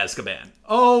go to Azkaban.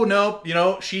 Oh, no, you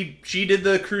know, she did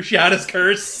the Cruciatus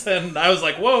Curse, and I was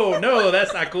like, whoa, no,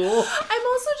 that's not cool. I'm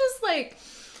also just like,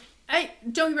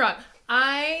 don't get me wrong,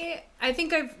 I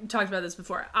think I've talked about this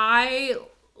before. I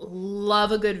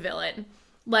love a good villain.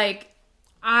 Like,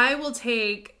 I will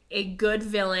take a good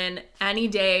villain any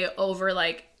day over,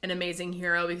 like, an amazing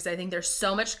hero because I think there's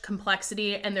so much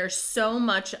complexity and there's so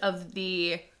much of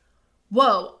the...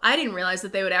 whoa, I didn't realize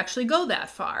that they would actually go that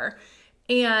far.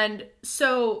 And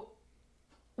so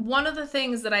one of the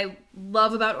things that I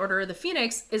love about Order of the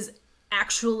Phoenix is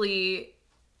actually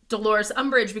Dolores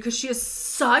Umbridge, because she is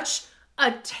such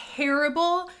a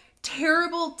terrible,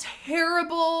 terrible,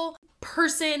 terrible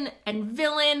person and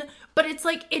villain. But it's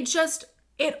like,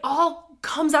 it all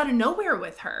comes out of nowhere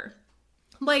with her.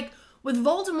 Like, with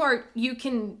Voldemort, you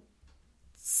can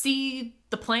see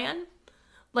the plan.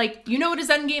 Like, you know what his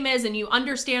endgame is, and you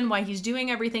understand why he's doing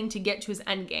everything to get to his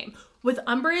endgame. With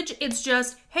Umbridge, it's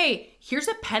just, hey, here's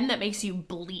a pen that makes you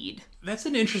bleed. That's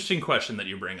an interesting question that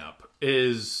you bring up,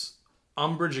 is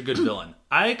Umbridge a good villain?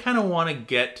 I kind of want to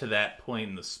get to that point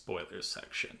in the spoilers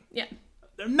section. Yeah.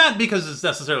 Not because it's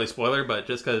necessarily spoiler, but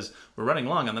just because we're running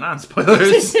long on the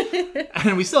non-spoilers.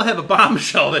 And we still have a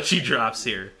bombshell that she drops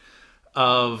here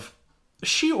of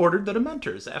she ordered the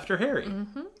Dementors after Harry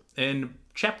in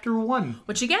chapter 1.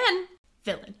 Which again,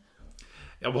 villain.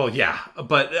 Well, yeah,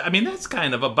 but I mean, that's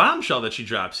kind of a bombshell that she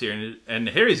drops here. And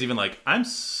Harry's even like, I'm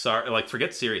sorry, like,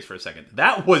 forget Sirius for a second.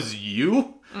 That was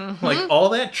you? Like, all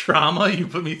that trauma you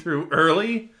put me through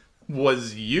early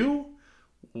was you?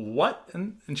 What?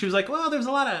 And she was like, well, there's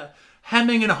a lot of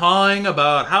hemming and hawing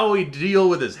about how we deal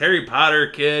with this Harry Potter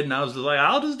kid. And I was just like,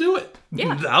 I'll just do it.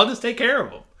 Yeah. I'll just take care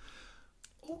of him.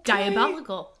 Okay.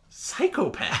 Diabolical.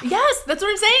 Psychopath. Yes, that's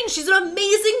what I'm saying. She's an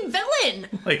amazing villain.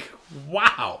 Like,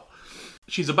 wow.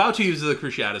 She's about to use the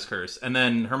Cruciatus Curse, and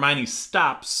then Hermione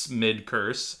stops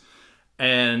mid-curse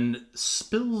and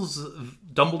spills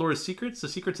Dumbledore's secrets, the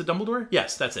secrets of Dumbledore?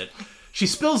 Yes, that's it. She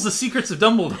spills the secrets of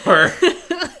Dumbledore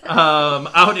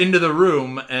out into the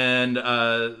room and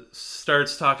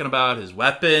starts talking about his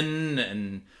weapon.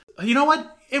 And you know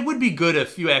what? It would be good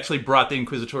if you actually brought the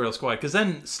Inquisitorial Squad, because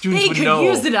then students would know. They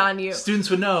could use it on you. Students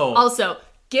would know. Also,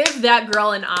 give that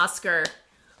girl an Oscar.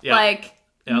 Yep. Like,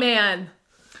 Yep. man.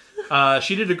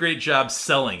 She did a great job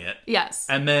selling it. Yes.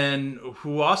 And then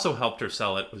who also helped her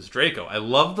sell it was Draco. I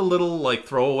love the little like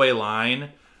throwaway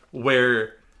line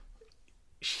where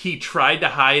he tried to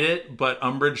hide it, but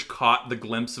Umbridge caught the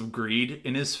glimpse of greed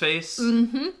in his face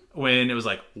when it was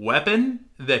like, weapon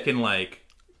that can like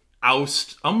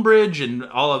oust Umbridge and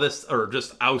all of this, or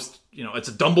just oust, you know, it's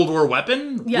a Dumbledore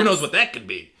weapon? Yes. Who knows what that could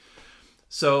be?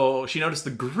 So she noticed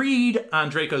the greed on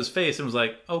Draco's face and was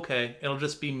like, okay, it'll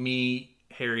just be me,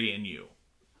 Harry, and you.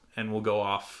 And we'll go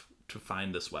off to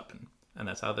find this weapon. And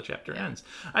that's how the chapter ends.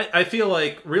 I feel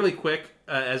like, really quick,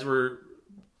 as we're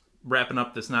wrapping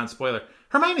up this non-spoiler,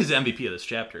 Hermione's the MVP of this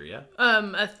chapter, yeah?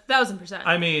 1,000%.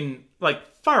 I mean, like,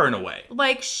 far and away.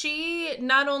 Like, she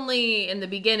not only in the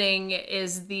beginning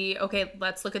is the, okay,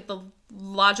 let's look at the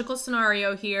logical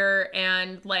scenario here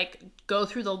and, like, go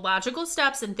through the logical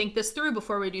steps and think this through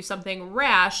before we do something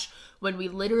rash when we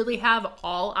literally have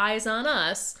all eyes on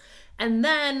us. And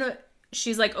then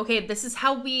she's like, okay, this is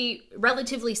how we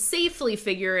relatively safely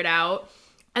figure it out.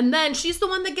 And then she's the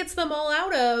one that gets them all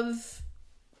out of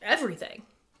everything.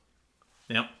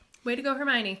 Yep. Way to go,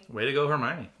 Hermione. Way to go,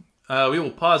 Hermione. We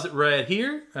will pause it right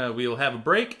here. We will have a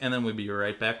break, and then we'll be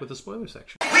right back with the spoiler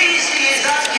section.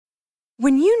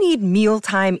 When you need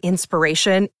mealtime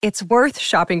inspiration, it's worth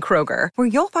shopping Kroger, where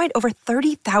you'll find over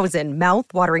 30,000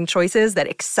 mouth-watering choices that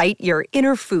excite your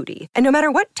inner foodie. And no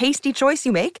matter what tasty choice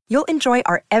you make, you'll enjoy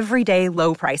our everyday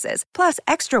low prices, plus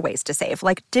extra ways to save,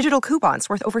 like digital coupons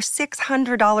worth over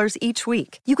 $600 each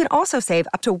week. You can also save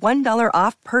up to $1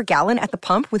 off per gallon at the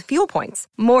pump with fuel points.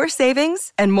 More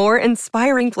savings and more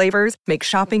inspiring flavors make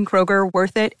shopping Kroger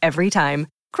worth it every time.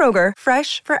 Kroger,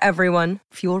 fresh for everyone.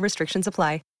 Fuel restrictions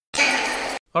apply.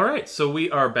 All right, so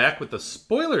we are back with the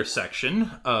spoiler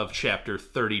section of Chapter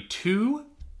 32,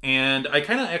 and I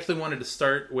kind of actually wanted to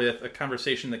start with a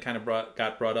conversation that kind of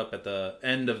got brought up at the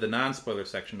end of the non-spoiler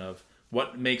section of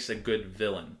what makes a good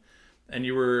villain. And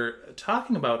you were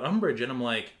talking about Umbridge, and I'm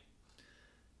like,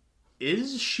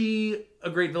 is she a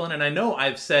great villain? And I know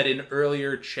I've said in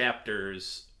earlier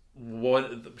chapters,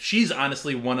 she's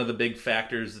honestly one of the big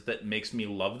factors that makes me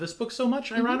love this book so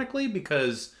much, ironically,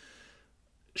 because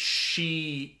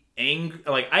I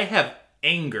have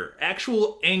anger,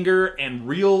 actual anger and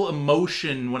real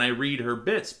emotion when I read her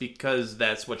bits, because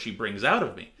that's what she brings out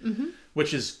of me,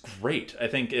 which is great. I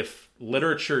think if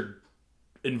literature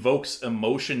invokes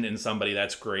emotion in somebody,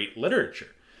 that's great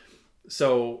literature.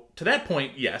 So to that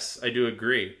point, yes, I do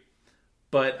agree.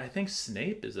 But I think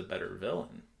Snape is a better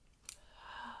villain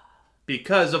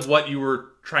because of what you were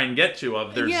trying to get to,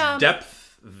 of there's depth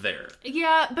there.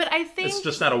 Yeah, but I think it's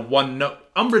just not a one note.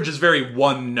 Umbridge is very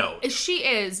one note. She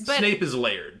is, but Snape is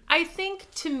layered. I think,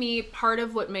 to me, part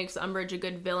of what makes Umbridge a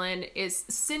good villain is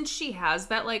since she has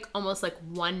that, like, almost like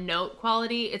one note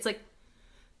quality, it's like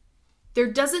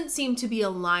there doesn't seem to be a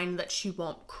line that she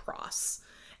won't cross.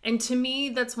 And to me,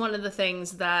 that's one of the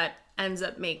things that ends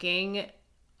up making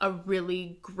a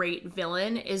really great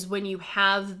villain, is when you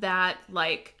have that,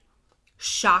 like,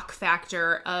 shock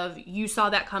factor of you saw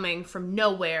that coming from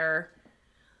nowhere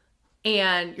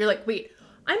and you're like, wait,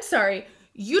 I'm sorry,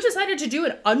 you decided to do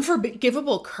an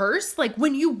unforgivable curse, like,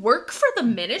 when you work for the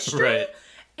ministry? Right.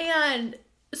 And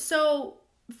so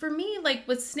for me, like,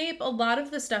 with Snape, a lot of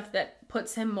the stuff that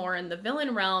puts him more in the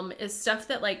villain realm is stuff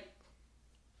that, like,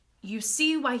 you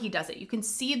see why he does it, you can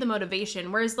see the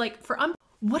motivation, whereas, like, for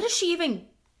what does she even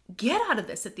get out of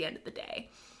this at the end of the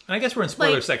day? And I guess we're in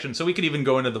spoiler Like- section, so we could even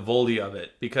go into the Voldy of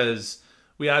it, because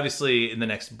we obviously, in the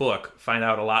next book, find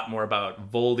out a lot more about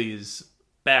Voldy's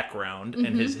background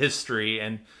and his history,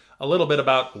 and a little bit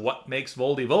about what makes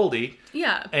Voldy Voldy.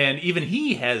 Yeah. And even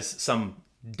he has some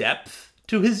depth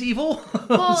to his evil.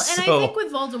 Well, So, and I think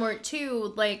with Voldemort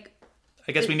too, like,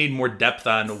 I guess we need more depth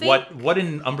on what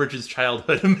in Umbridge's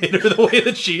childhood made her the way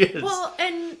that she is. well,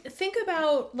 and think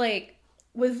about, like,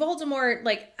 with Voldemort,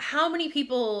 like, how many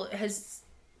people has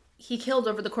he killed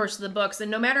over the course of the books,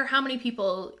 and no matter how many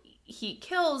people he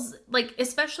kills, like,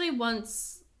 especially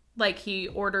once, like, he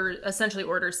essentially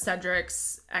orders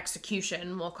Cedric's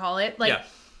execution, we'll call it, like, yeah.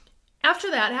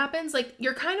 after that happens, like,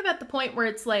 you're kind of at the point where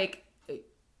it's like,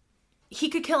 he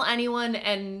could kill anyone,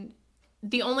 and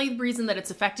the only reason that it's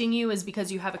affecting you is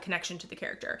because you have a connection to the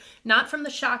character. Not from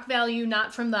the shock value,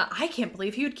 not from the, I can't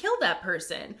believe he would kill that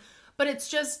person. But it's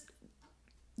just,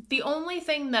 the only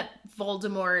thing that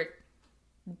Voldemort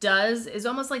does is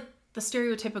almost like the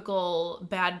stereotypical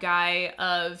bad guy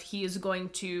of he is going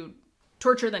to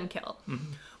torture then kill.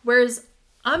 Mm-hmm. Whereas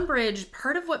Umbridge,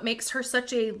 part of what makes her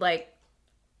such a, like,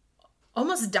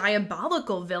 almost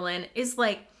diabolical villain is,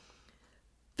 like,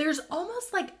 there's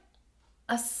almost, like,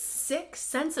 a sick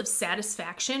sense of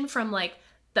satisfaction from, like,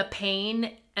 the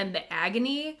pain and the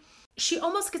agony. She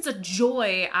almost gets a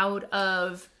joy out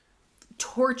of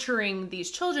torturing these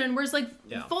children, whereas, like,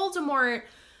 Voldemort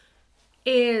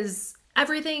is,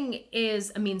 everything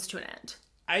is a means to an end.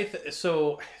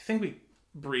 So I think we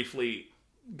briefly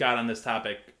got on this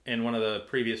topic in one of the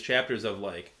previous chapters of,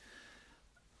 like,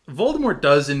 Voldemort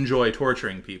does enjoy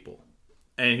torturing people,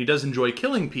 and he does enjoy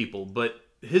killing people, but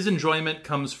his enjoyment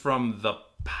comes from the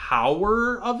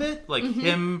power of it, like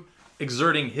him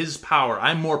exerting his power.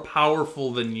 I'm more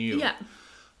powerful than you. Yeah.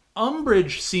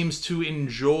 Umbridge seems to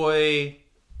enjoy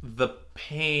the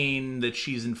pain that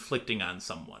she's inflicting on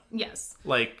someone. Yes.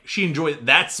 Like,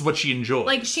 that's what she enjoys.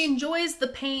 Like, she enjoys the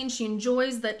pain. She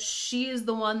enjoys that she is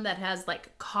the one that has,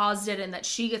 like, caused it, and that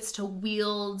she gets to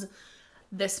wield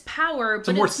this power.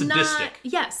 But more it's sadistic.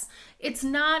 Not, yes. It's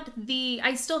not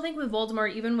I still think with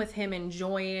Voldemort, even with him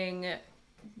enjoying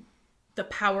the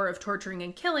power of torturing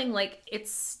and killing, like,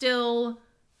 it's still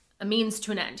a means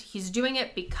to an end. He's doing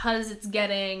it because it's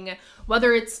getting,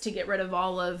 whether it's to get rid of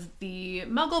all of the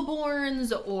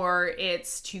Muggleborns, or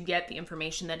it's to get the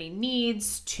information that he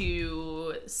needs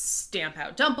to stamp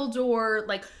out Dumbledore,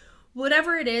 like,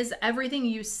 whatever it is, everything,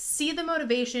 you see the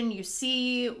motivation, you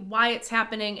see why it's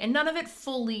happening, and none of it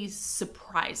fully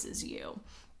surprises you.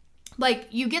 Like,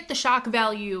 you get the shock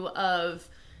value of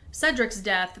Cedric's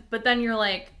death, but then you're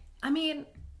like, I mean,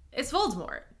 it's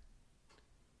Voldemort.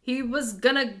 He was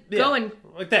gonna go and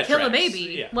kill a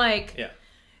baby. Yeah. Like,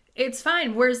 it's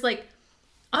fine. Whereas, like,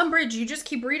 Umbridge, you just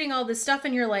keep reading all this stuff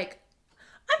and you're like,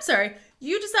 I'm sorry,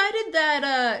 you decided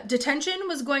that detention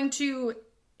was going to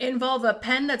involve a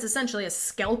pen that's essentially a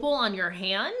scalpel on your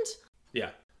hand?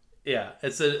 Yeah. Yeah.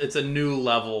 It's a new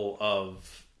level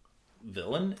of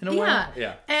villain in a way.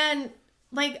 Yeah. And,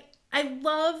 like, I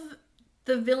love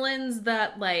the villains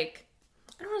that, like,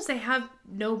 I don't want to say have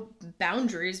no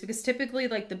boundaries, because typically,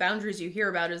 like, the boundaries you hear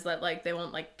about is that, like, they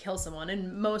won't, like, kill someone.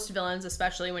 And most villains,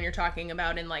 especially when you're talking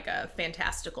about in, like, a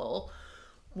fantastical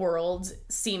world,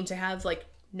 seem to have, like,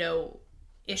 no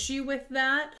issue with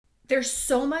that. There's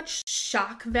so much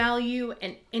shock value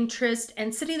and interest,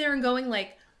 and sitting there and going,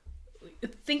 like,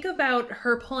 think about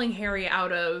her pulling Harry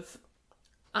out of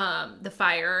the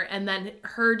fire, and then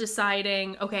her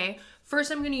deciding, okay,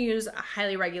 first I'm going to use a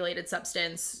highly regulated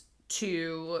substance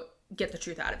to get the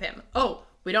truth out of him. Oh,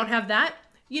 we don't have that?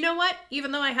 You know what?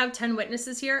 Even though I have 10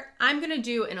 witnesses here, I'm going to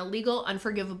do an illegal,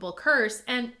 unforgivable curse,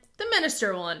 and the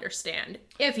minister will understand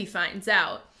if he finds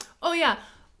out. Oh yeah,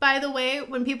 by the way,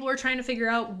 when people were trying to figure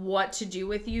out what to do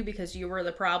with you because you were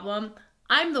the problem,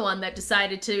 I'm the one that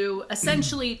decided to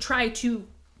essentially try to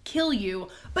kill you,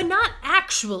 but not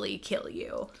actually kill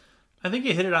you. I think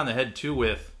you hit it on the head too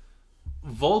with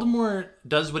Voldemort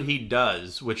does what he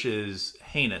does, which is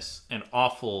heinous and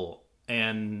awful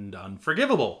and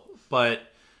unforgivable, but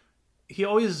he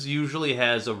always usually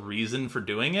has a reason for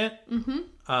doing it.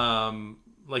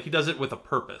 Like, he does it with a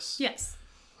purpose. Yes.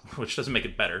 Which doesn't make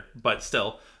it better, but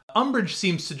still. Umbridge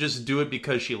seems to just do it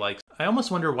because she likes it. I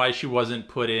almost wonder why she wasn't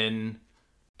put in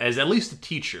as at least a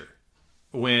teacher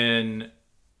when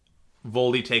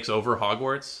Voldy takes over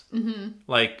Hogwarts.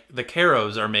 Like, the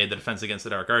Carrows are made the Defense Against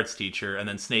the Dark Arts teacher, and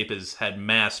then Snape is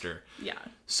headmaster. Yeah.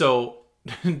 So,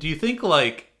 do you think,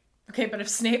 like... Okay, but if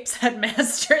Snape's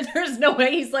headmaster, there's no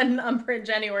way he's letting Umbridge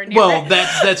anywhere near Well, it.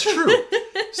 that's true.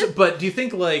 But do you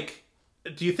think, like...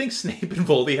 Do you think Snape and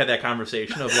Voldy had that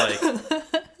conversation of,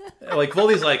 like... like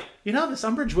Voldy's like, this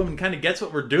Umbridge woman kind of gets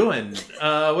what we're doing.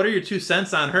 What are your 2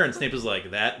 cents on her? And Snape is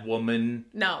like, that woman.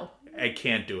 No. I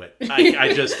can't do it.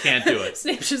 I just can't do it.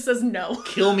 Snape just says no.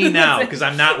 Kill me now, because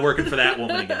I'm not working for that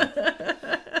woman again.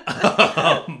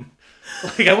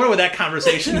 I wonder what that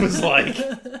conversation was like.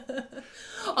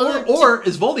 Or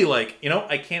is Voldy like,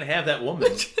 I can't have that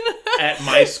woman at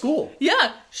my school.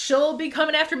 Yeah, she'll be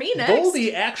coming after me next.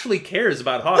 Voldy actually cares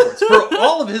about Hogwarts for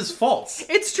all of his faults.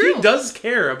 It's true. He does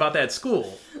care about that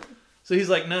school. So he's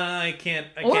like, nah, I can't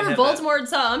have Voldemort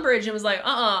saw Umbridge and was like,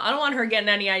 I don't want her getting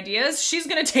any ideas. She's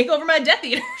going to take over my Death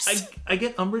Eaters. I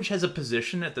get Umbridge has a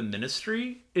position at the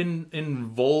Ministry in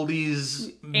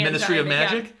Voldy's Ministry of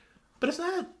Magic. Yeah. But it's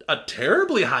not a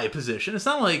terribly high position. It's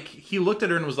not like he looked at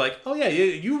her and was like, oh yeah,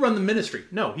 you run the Ministry.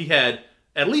 No, he had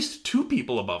at least 2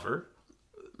 people above her.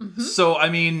 Mm-hmm. So, I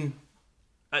mean,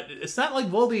 it's not like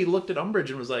Voldy looked at Umbridge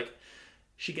and was like,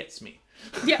 she gets me.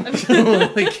 Yeah.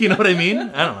 You know what I mean?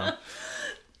 I don't know.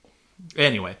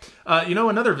 Anyway,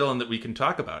 another villain that we can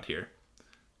talk about here.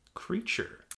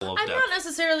 Kreacher. I'm not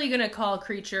necessarily going to call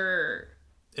Kreacher...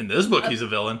 In this book, he's a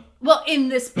villain. Well, in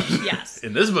this book, yes.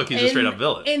 In this book, he's a straight-up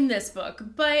villain. In this book.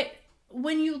 But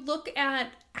when you look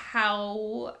at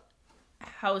how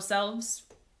house elves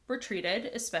were treated,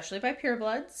 especially by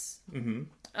purebloods,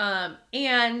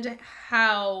 and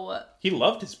how... He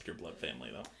loved his pureblood family,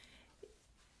 though.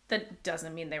 That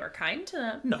doesn't mean they were kind to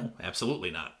them. No,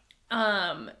 absolutely not.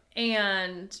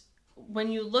 And when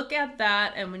you look at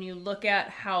that, and when you look at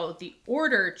how the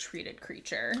Order treated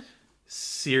Kreacher...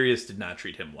 Sirius did not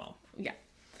treat him well. Yeah.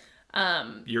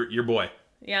 Your boy.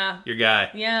 Yeah. Your guy.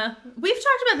 Yeah. We've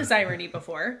talked about this irony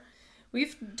before.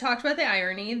 We've talked about the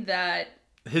irony that...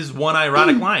 His one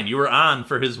ironic line. You were on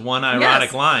for his one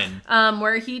ironic line.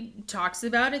 Where he talks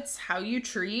about it's how you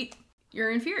treat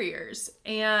your inferiors.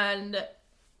 And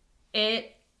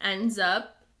it ends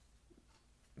up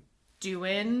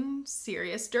doing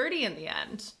Sirius dirty in the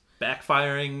end.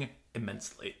 Backfiring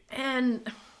immensely. And...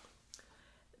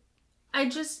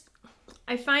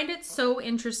 I find it so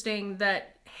interesting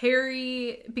that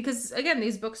Harry, because again,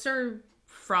 these books are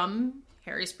from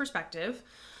Harry's perspective,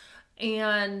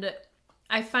 and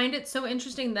I find it so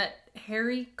interesting that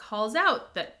Harry calls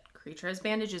out that Kreacher has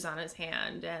bandages on his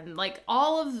hand, and like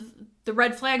all of the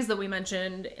red flags that we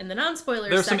mentioned in the non-spoiler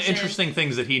section. There's some interesting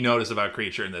things that he noticed about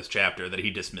Kreacher in this chapter that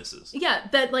he dismisses. Yeah,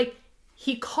 that like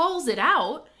he calls it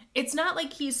out. It's not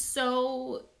like he's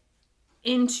so...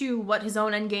 into what his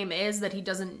own endgame is that he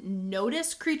doesn't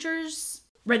notice Kreacher's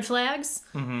red flags.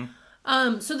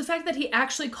 Mm-hmm. So the fact that he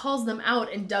actually calls them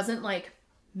out and doesn't like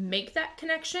make that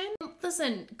connection.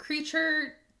 Listen,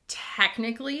 Kreacher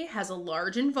technically has a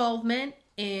large involvement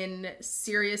in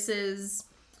Sirius's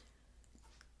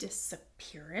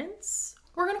disappearance.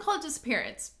 We're gonna call it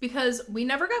disappearance because we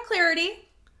never got clarity,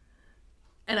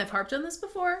 and I've harped on this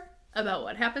before about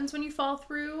what happens when you fall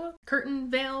through curtain,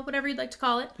 veil, whatever you'd like to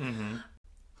call it. Mm-hmm.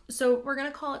 So we're going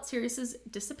to call it Sirius's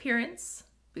disappearance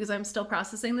because I'm still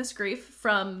processing this grief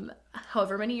from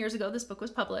however many years ago this book was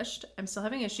published. I'm still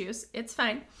having issues. It's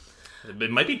fine.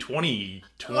 It might be 20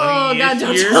 Oh, God,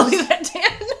 don't years. tell me that,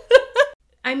 Dan.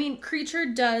 I mean,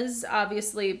 Kreacher does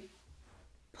obviously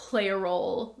play a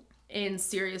role in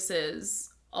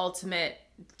Sirius's ultimate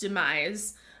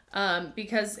demise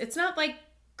because it's not like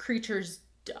Kreacher's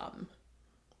dumb.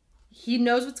 He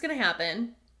knows what's going to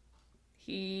happen.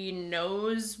 He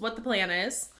knows what the plan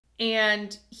is.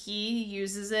 And he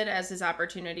uses it as his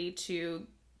opportunity to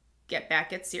get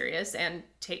back at Sirius and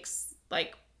takes,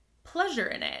 like, pleasure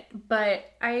in it. But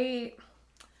I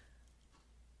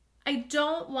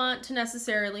don't want to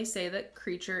necessarily say that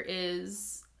Kreacher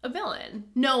is a villain,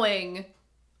 knowing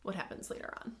what happens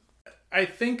later on. I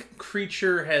think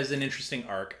Kreacher has an interesting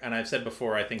arc, and I've said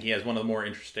before, I think he has one of the more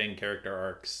interesting character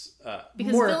arcs.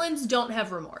 Because villains don't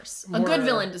have remorse. A good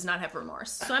villain does not have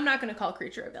remorse. So I'm not going to call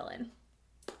Kreacher a villain.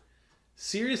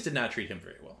 Sirius did not treat him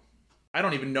very well. I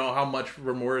don't even know how much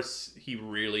remorse he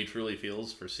really, truly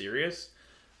feels for Sirius.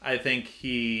 I think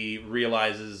he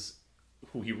realizes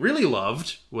who he really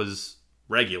loved was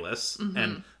Regulus,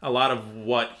 and a lot of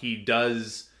what he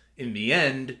does in the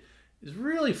end is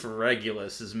really for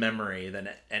Regulus's memory than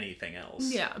anything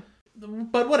else. Yeah.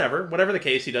 But whatever the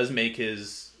case, he does make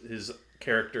his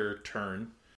character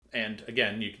turn. And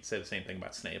again, you could say the same thing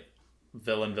about Snape.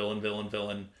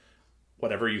 Villain.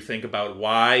 Whatever you think about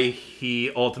why he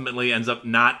ultimately ends up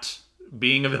not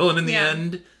being a villain in the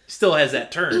end, still has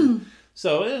that turn.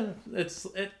 So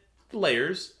it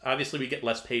layers. Obviously, we get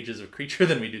less pages of Kreacher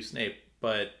than we do Snape.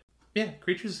 But yeah,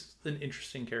 Kreacher's an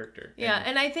interesting character. Yeah,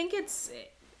 and I think it's...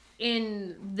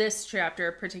 in this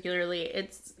chapter particularly,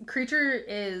 Kreacher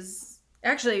is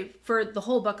Actually, for the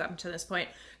whole book up to this point,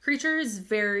 Creature is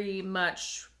very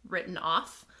much written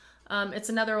off. It's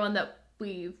another one that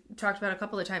we've talked about a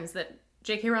couple of times that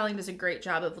J.K. Rowling does a great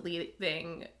job of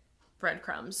leaving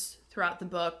breadcrumbs throughout the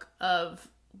book of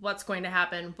what's going to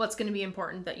happen, what's going to be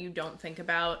important that you don't think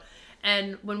about.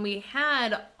 And when we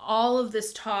had all of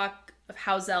this talk of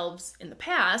house elves in the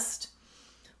past,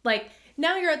 like,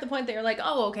 now you're at the point that you're like,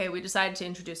 oh, okay, we decided to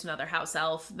introduce another house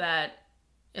elf that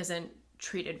isn't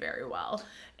treated very well.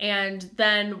 And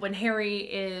then when Harry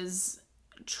is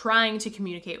trying to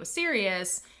communicate with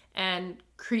Sirius and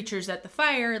Creature's at the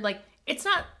fire, like, it's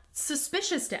not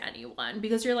suspicious to anyone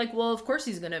because you're like, well, of course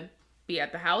he's gonna be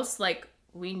at the house. Like,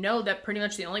 we know that pretty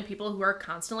much the only people who are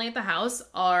constantly at the house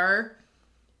are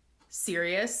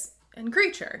Sirius and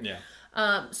Creature. Yeah.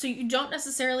 So you don't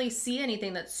necessarily see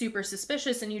anything that's super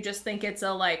suspicious, and you just think it's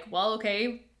a like, well,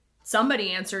 okay,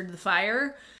 somebody answered the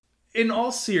fire. In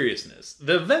all seriousness,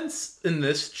 the events in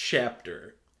this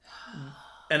chapter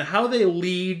and how they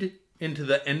lead into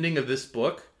the ending of this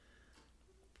book,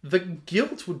 the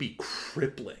guilt would be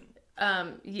crippling.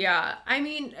 Yeah. I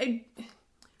mean,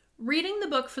 reading the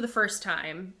book for the first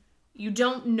time, you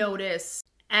don't notice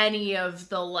any of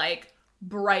the, like,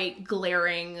 bright,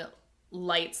 glaring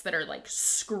lights that are, like,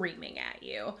 screaming at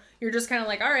you. You're just kind of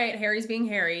like, all right, Harry's being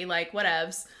Harry, like,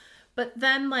 whatevs. But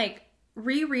then, like,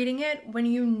 rereading it when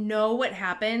you know what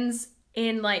happens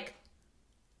in, like,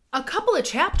 a couple of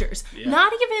chapters. Yeah.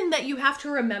 Not even that you have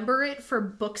to remember it for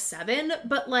book 7,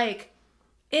 but, like,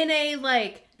 in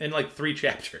 3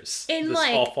 chapters. In, this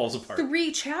like, all falls apart.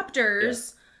 3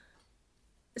 chapters,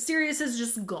 yeah. Sirius is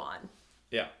just gone.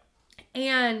 Yeah.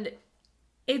 And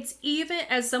it's even,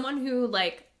 as someone who,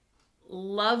 like,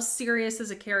 loves Sirius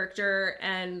as a character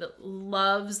and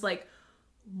loves, like,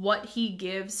 what he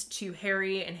gives to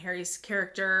Harry and Harry's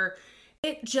character,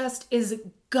 it just is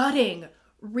gutting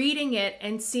reading it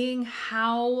and seeing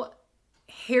how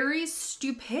Harry's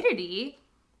stupidity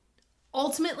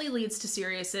ultimately leads to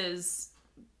Sirius's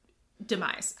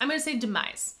demise. I'm going to say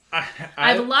demise. I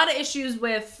have a lot of issues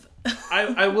with...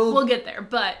 I will... We'll get there,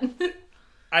 but...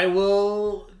 I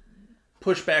will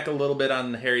push back a little bit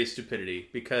on Harry's stupidity,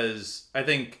 because I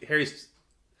think Harry's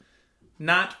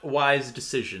not wise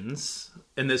decisions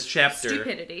in this chapter...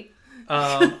 Stupidity.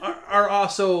 are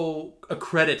also a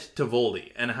credit to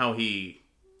Voldy and how he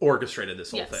orchestrated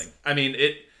this whole thing. I mean,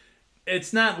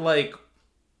 it's not like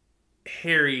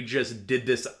Harry just did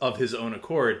this of his own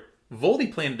accord.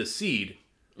 Voldy planted a seed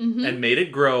and made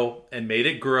it grow and made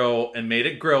it grow and made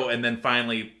it grow and then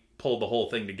finally pulled the whole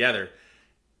thing together.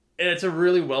 And it's a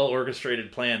really well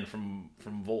orchestrated plan from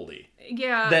Voldy.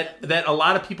 Yeah. That a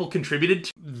lot of people contributed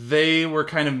to. They were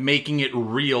kind of making it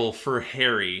real for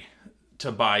Harry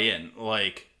to buy in.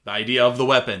 Like, the idea of the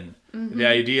weapon, the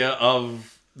idea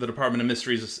of the Department of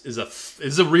Mysteries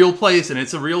is a real place and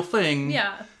it's a real thing.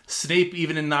 Yeah. Snape,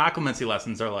 even in the occlumency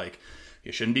lessons, are like,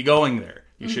 you shouldn't be going there.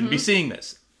 You shouldn't be seeing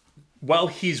this. While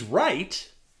he's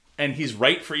right, and he's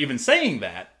right for even saying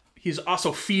that, he's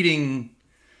also feeding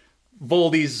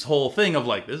Voldy's whole thing of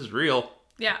like, this is real.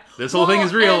 Yeah. This whole thing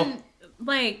is real. And,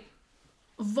 like,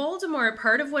 Voldemort,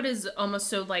 part of what is almost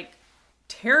so, like,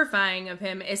 terrifying of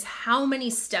him is how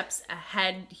many steps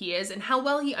ahead he is and how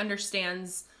well he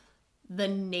understands the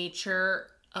nature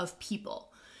of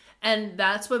people. And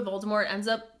that's what Voldemort ends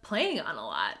up playing on a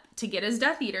lot. To get his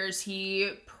Death Eaters,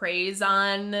 he preys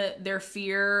on their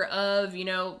fear of,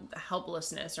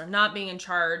 helplessness or not being in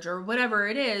charge or whatever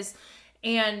it is.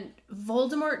 And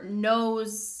Voldemort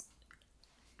knows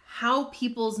how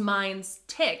people's minds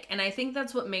tick. And I think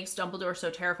that's what makes Dumbledore so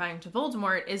terrifying to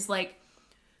Voldemort is, like,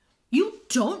 you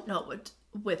don't know what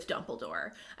with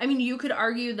Dumbledore. I mean, you could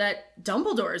argue that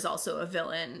Dumbledore is also a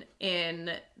villain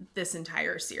in this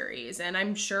entire series. And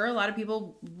I'm sure a lot of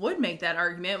people would make that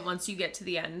argument once you get to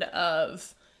the end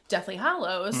of Deathly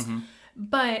Hallows.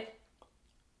 But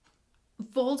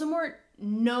Voldemort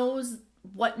knows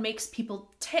what makes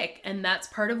people tick. And that's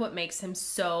part of what makes him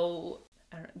so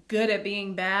good at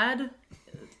being bad.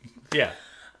 Yeah.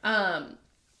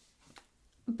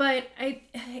 But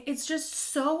it's just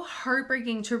so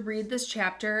heartbreaking to read this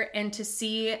chapter and to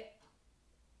see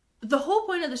the whole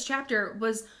point of this chapter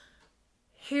was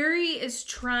Harry is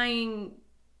trying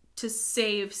to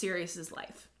save Sirius's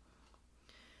life.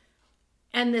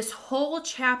 And this whole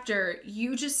chapter,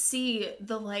 you just see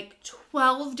the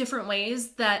 12 different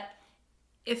ways that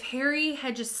if Harry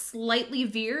had just slightly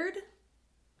veered,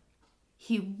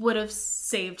 he would have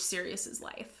saved Sirius's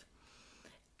life.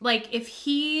 Like, if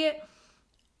he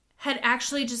had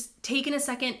actually just taken a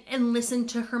second and listened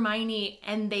to Hermione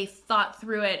and they thought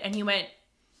through it and he went,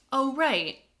 oh,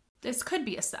 right, this could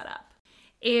be a setup.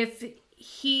 If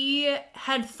he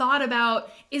had thought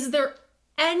about, is there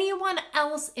anyone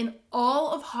else in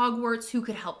all of Hogwarts who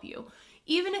could help you?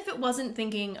 Even if it wasn't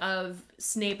thinking of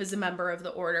Snape as a member of the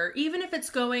Order, even if it's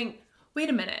going, wait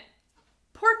a minute,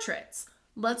 portraits.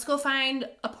 Let's go find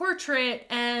a portrait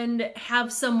and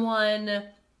have someone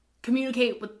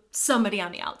communicate with somebody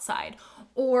on the outside.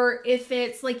 Or if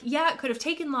it's like, yeah, it could have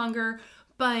taken longer,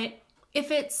 but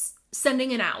if it's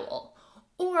sending an owl,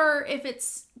 or if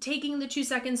it's taking the 2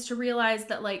 seconds to realize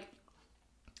that, like,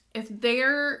 if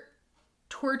they're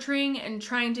torturing and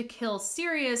trying to kill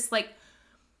Sirius, like,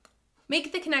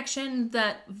 make the connection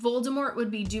that Voldemort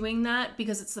would be doing that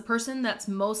because it's the person that's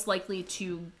most likely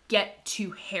to get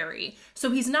to Harry.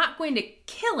 So he's not going to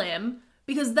kill him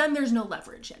because then there's no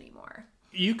leverage anymore.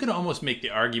 You could almost make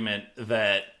the argument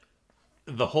that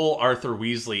the whole Arthur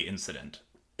Weasley incident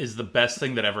is the best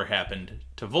thing that ever happened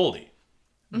to Voldy.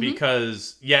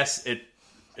 Because, yes,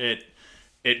 it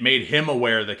made him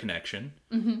aware of the connection.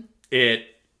 It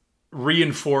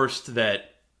reinforced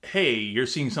that, hey, you're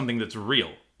seeing something that's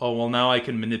real. Oh, well, now I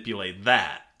can manipulate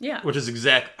that. Yeah. Which is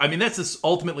I mean, that's just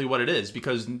ultimately what it is,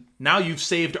 because now you've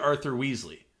saved Arthur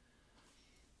Weasley.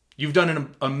 You've done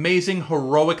an amazing,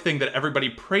 heroic thing that everybody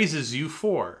praises you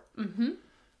for.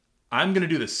 I'm going to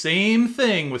do the same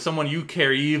thing with someone you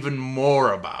care even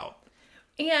more about.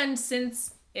 And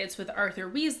since it's with Arthur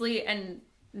Weasley, and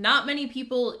not many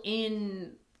people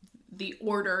in the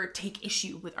Order take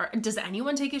issue with Arthur. Does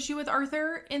anyone take issue with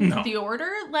Arthur in the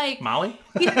Order? Like Molly?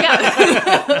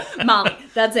 Yeah. Molly.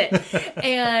 That's it.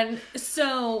 And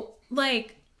so,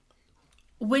 like,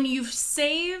 when you've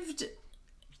saved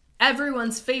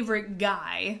everyone's favorite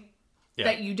guy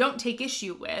that you don't take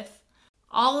issue with,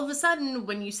 all of a sudden,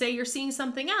 when you say you're seeing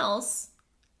something else,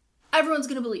 everyone's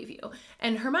going to believe you.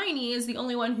 And Hermione is the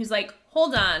only one who's like,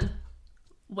 hold on,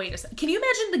 wait a second. Can you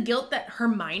imagine the guilt that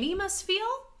Hermione must feel?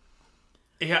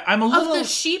 Yeah, I'm a little...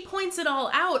 She points it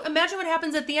all out. Imagine what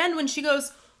happens at the end when she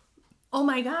goes, oh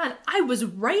my God, I was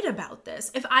right about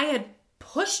this. If I had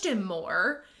pushed him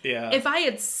more, if I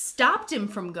had stopped him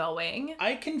from going...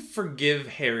 I can forgive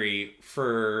Harry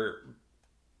for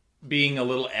being a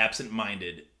little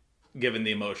absent-minded, given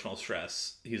the emotional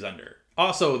stress he's under.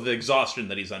 Also, the exhaustion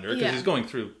that he's under, because he's going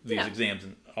through these exams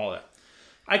and all that.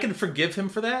 I can forgive him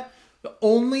for that. The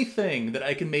only thing that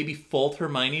I can maybe fault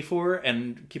Hermione for,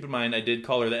 and keep in mind, I did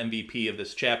call her the MVP of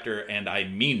this chapter, and I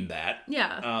mean that.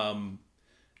 Yeah.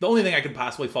 The only thing I could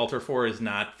possibly fault her for is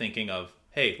not thinking of,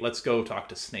 hey, let's go talk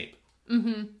to Snape.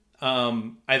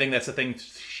 I think that's the thing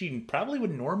she probably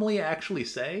would normally actually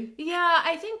say. Yeah,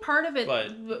 I think part of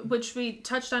it, which we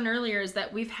touched on earlier, is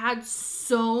that we've had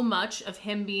so much of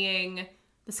him being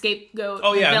the scapegoat.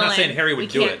 Oh yeah, villain, I'm not saying Harry would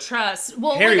do it. We can't trust.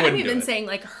 Well, Harry like, I'm wouldn't do even it. saying,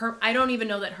 like, I don't even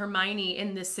know that Hermione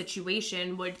in this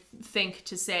situation would think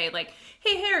to say, like,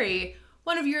 hey, Harry,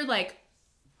 one of your, like,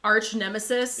 arch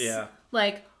nemesis,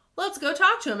 like, let's go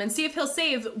talk to him and see if he'll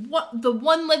save the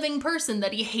one living person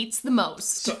that he hates the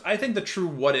most. So I think the true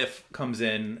what if comes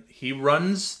in. He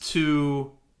runs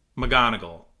to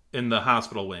McGonagall in the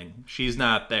hospital wing. She's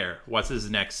not there. What's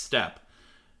his next step?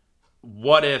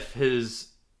 What if his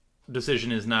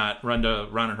decision is not run to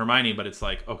Ron and Hermione, but it's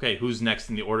like, okay, who's next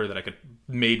in the Order that I could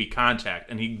maybe contact?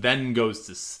 And he then goes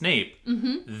to Snape.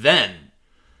 Then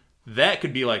that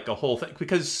could be like a whole thing,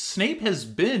 because Snape has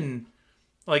been...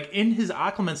 like, in his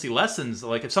occlumency lessons,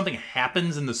 like, if something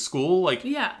happens in the school, like,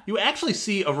 you actually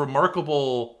see a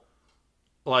remarkable,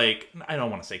 like, I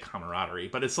don't want to say camaraderie,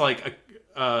 but it's like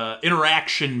a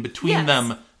interaction between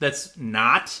them that's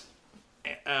not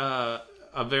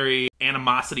a very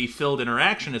animosity-filled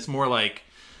interaction. It's more like,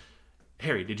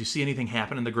 Harry, did you see anything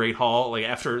happen in the Great Hall? Like,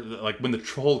 after, like, when the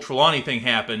whole Trelawney thing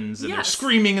happens, and they're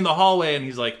screaming in the hallway, and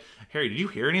he's like, Harry, did you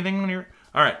hear anything when you're...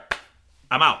 All right,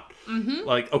 I'm out.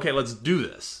 Like, okay, let's do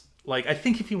this. Like, I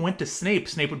think if he went to Snape,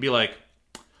 Snape would be like,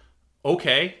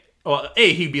 okay. Well,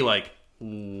 he'd be like,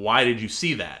 why did you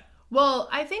see that? Well,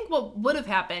 I think what would have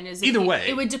happened is... Either way.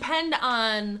 It would depend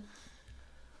on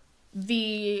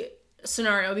the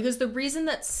scenario, because the reason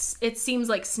that it seems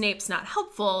like Snape's not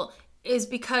helpful is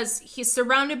because he's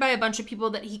surrounded by a bunch of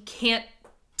people that he can't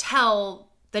tell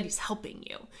that he's helping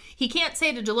you. He can't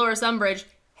say to Dolores Umbridge,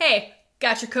 hey,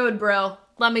 got your code, bro.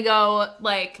 Let me go,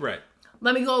 like... Right.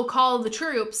 Let me go call the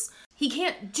troops. He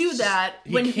can't do that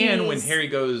when Harry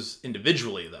goes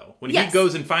individually, though. When he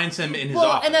goes and finds him in his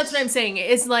office. And that's what I'm saying.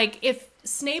 It's like, if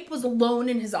Snape was alone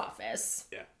in his office,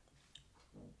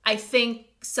 I think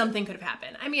something could have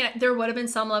happened. I mean, there would have been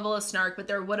some level of snark, but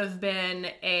there would have been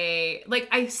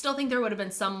I still think there would have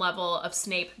been some level of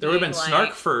Snape There would have been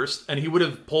snark first, and he would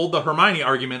have pulled the Hermione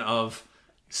argument of...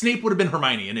 Snape would have been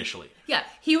Hermione initially. Yeah,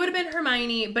 he would have been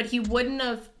Hermione, but he wouldn't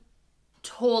have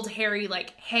told Harry,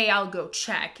 like, hey, I'll go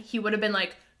check, he would have been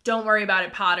like, don't worry about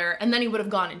it, Potter. And then he would have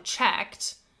gone and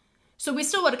checked. So we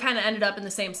still would have kind of ended up in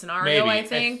the same scenario, Maybe. I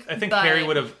think. I think Harry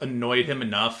would have annoyed him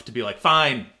enough to be like,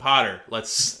 fine, Potter,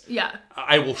 let's... Yeah.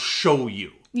 I will show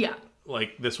you. Yeah.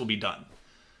 Like, this will be done.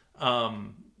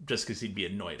 Just because he'd be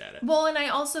annoyed at it. Well, and I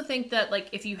also think that, like,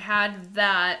 if you had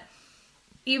that,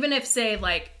 even if, say,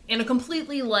 like, in a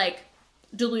completely, like,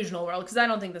 delusional world, because I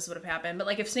don't think this would have happened, but,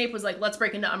 like, if Snape was like, let's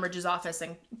break into Umbridge's office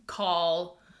and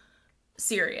call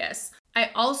Sirius,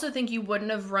 I also think you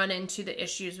wouldn't have run into the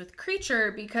issues with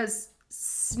Creature, because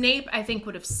Snape, I think,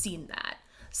 would have seen that.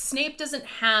 Snape doesn't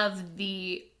have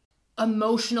the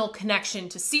emotional connection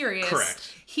to Sirius.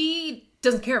 Correct. He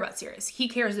doesn't care about Sirius. He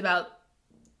cares about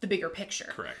the bigger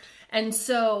picture. Correct. And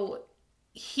so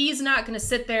he's not going to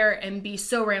sit there and be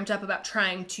so ramped up about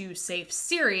trying to save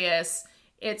Sirius.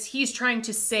 He's trying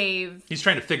to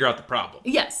figure out the problem.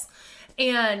 Yes.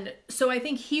 And so I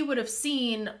think he would have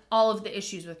seen all of the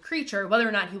issues with Creature, whether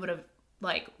or not he would have,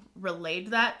 like,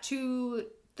 relayed that to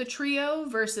the trio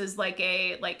versus, like,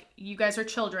 you guys are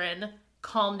children,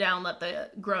 calm down, let the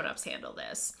grown-ups handle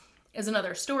this, is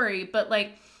another story. But,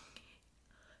 like,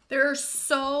 there are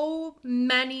so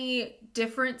many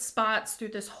different spots through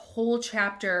this whole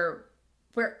chapter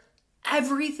where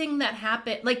everything that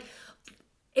happened, like,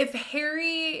 if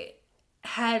Harry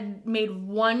had made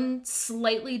one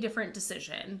slightly different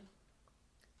decision,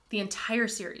 the entire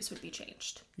series would be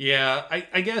changed. Yeah,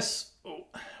 I guess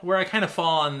where I kind of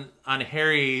fall on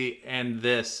Harry and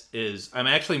this is I'm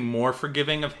actually more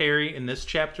forgiving of Harry in this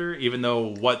chapter, even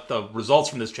though what the results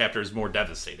from this chapter is more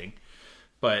devastating.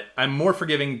 But I'm more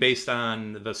forgiving based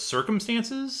on the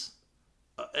circumstances.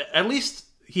 At least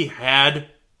he had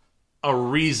a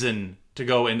reason to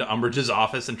go into Umbridge's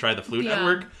office and try the flute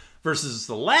network. Versus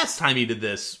the last time he did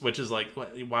this, which is like,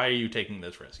 why are you taking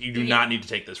this risk? You do not need to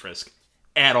take this risk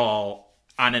at all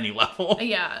on any level.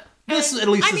 Yeah. This at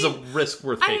least is a risk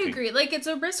worth taking. I agree. Like, it's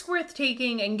a risk worth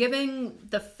taking, and given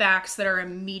the facts that are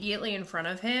immediately in front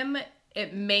of him,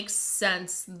 it makes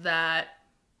sense that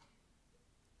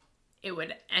it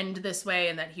would end this way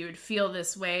and that he would feel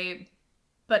this way.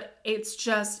 But it's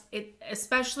just,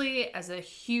 especially as a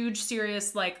huge,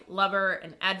 serious, like, lover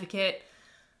and advocate,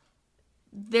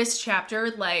 this chapter,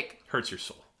 like, hurts your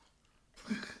soul.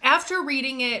 After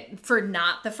reading it for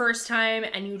not the first time,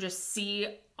 and you just see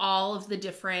all of the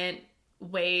different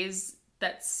ways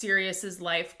that Sirius's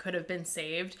life could have been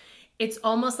saved, it's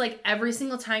almost like every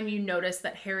single time you notice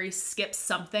that Harry skips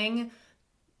something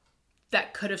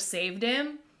that could have saved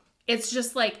him, it's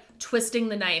just like twisting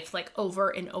the knife, like, over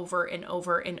and over and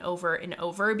over and over and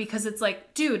over, because it's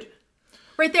like, dude,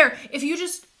 right there, if you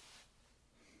just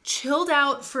chilled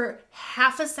out for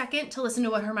half a second to listen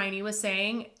to what Hermione was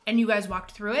saying and you guys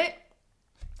walked through it,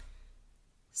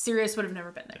 Sirius would have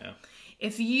never been there. Yeah.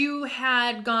 If you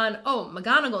had gone, oh,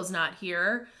 McGonagall's not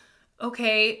here,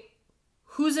 okay,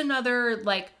 who's another,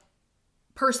 like,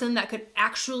 person that could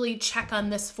actually check on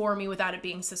this for me without it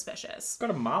being suspicious? Go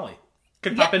to Molly.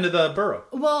 Could pop into the burrow.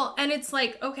 Well, and it's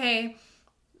like, okay,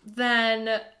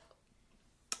 then...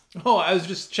 Oh, I was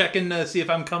just checking to see if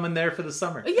I'm coming there for the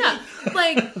summer. Yeah,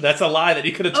 like... That's a lie that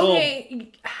he could have told.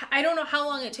 Okay, I don't know how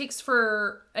long it takes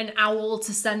for an owl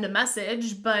to send a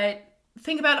message, but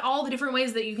think about all the different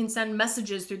ways that you can send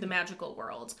messages through the magical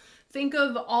world. Think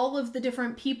of all of the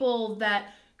different people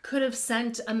that could have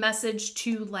sent a message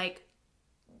to, like,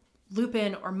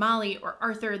 Lupin or Molly or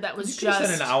Arthur that was you could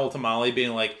send an owl to Molly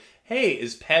being like, hey,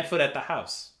 is Padfoot at the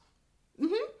house?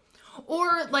 Mm-hmm.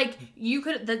 Or, like, you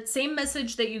could, the same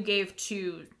message that you gave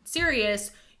to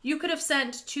Sirius, you could have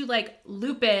sent to, like,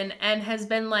 Lupin and has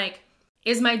been like,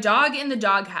 is my dog in the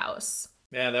doghouse?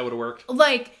 Yeah, that would have worked.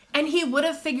 Like, and he would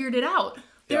have figured it out.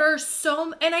 There are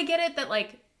so, and I get it that,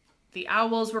 like, the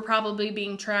owls were probably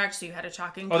being tracked, so you had a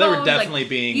talking code. Oh, they were definitely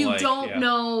being, you don't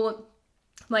know,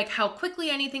 like, how quickly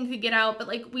anything could get out, but,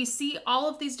 like, we see all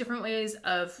of these different ways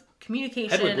of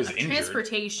communication, of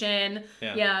transportation.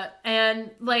 Yeah.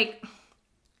 And, like,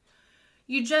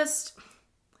 you just,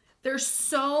 there's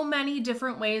so many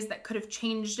different ways that could have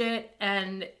changed it.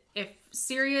 And if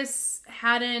Sirius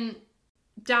hadn't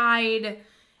died,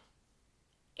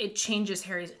 it changes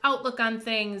Harry's outlook on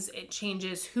things. It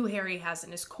changes who Harry has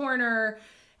in his corner.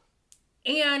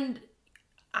 And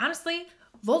honestly,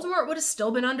 Voldemort would have still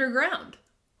been underground.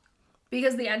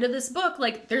 Because the end of this book,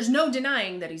 like, there's no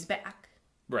denying that he's back.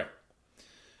 Right.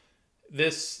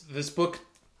 This book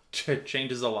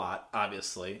changes a lot,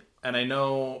 obviously. And I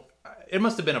know it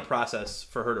must have been a process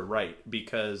for her to write,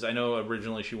 because I know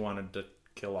originally she wanted to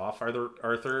kill off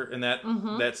Arthur in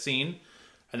that scene.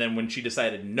 And then when she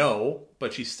decided no,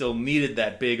 but she still needed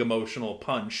that big emotional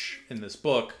punch in this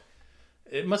book,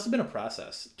 it must have been a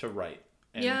process to write.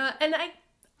 And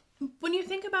when you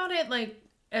think about it, like,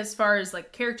 as far as,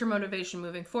 like, character motivation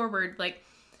moving forward, like,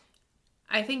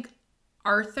 I think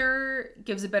Arthur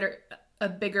gives a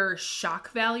bigger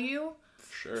shock value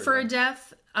for a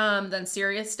death than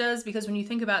Sirius does, because when you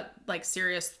think about, like,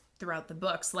 Sirius throughout the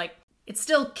books, like, it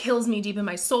still kills me deep in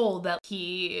my soul that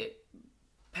he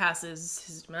passes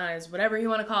his demise, whatever you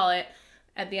want to call it,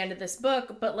 at the end of this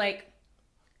book. But, like,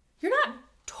 you're not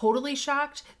totally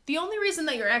shocked. The only reason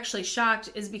that you're actually shocked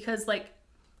is because, like,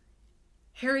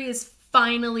 Harry is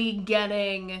finally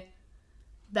getting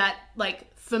that,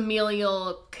 like,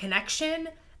 familial connection,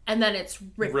 and then it's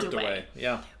ripped away.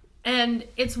 Yeah. And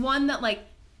it's one that, like,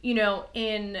 you know,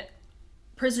 in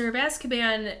Prisoner of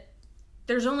Azkaban,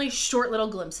 there's only short little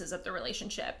glimpses of the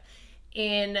relationship.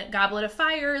 In Goblet of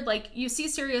Fire, like, you see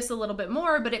Sirius a little bit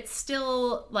more, but it's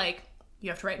still, like, you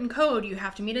have to write in code, you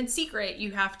have to meet in secret,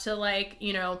 you have to, like,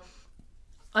 you know,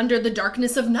 under the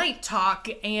darkness of night talk,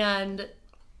 and,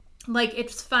 like,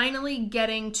 it's finally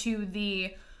getting to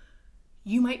the,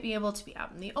 you might be able to be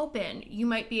out in the open, you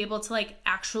might be able to, like,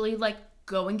 actually, like,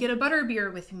 go and get a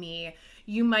butterbeer with me,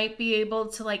 you might be able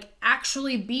to, like,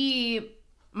 actually be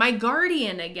my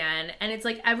guardian again. And it's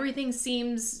like everything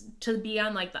seems to be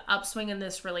on, like, the upswing in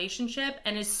this relationship,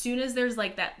 and as soon as there's,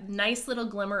 like, that nice little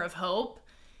glimmer of hope,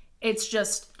 it's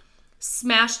just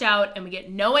smashed out and we get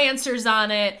no answers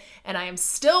on it, and I am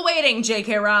still waiting,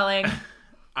 J.K. Rowling.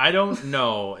 I don't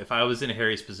know if I was in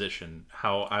Harry's position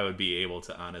how I would be able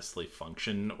to honestly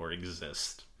function or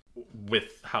exist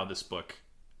with how this book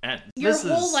ends. Your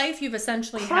whole life you've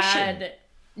essentially had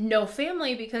no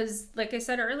family because, like I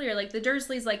said earlier, like, the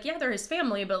Dursleys, like, yeah, they're his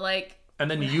family, but, like... And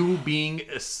then you being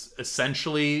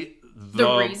essentially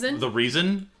the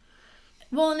reason?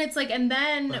 Well, and it's like, and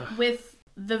then with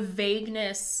the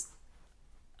vagueness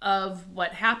of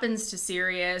what happens to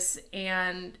Sirius,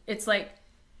 and it's like,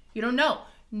 you don't know.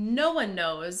 No one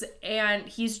knows, and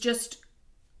he's just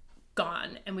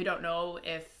gone, and we don't know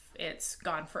if it's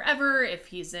gone forever, if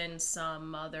he's in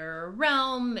some other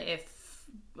realm, if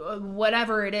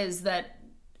whatever it is that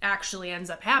actually ends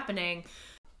up happening.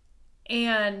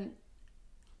 And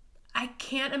I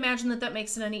can't imagine that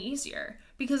makes it any easier,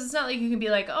 because it's not like you can be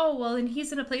like, oh, well, and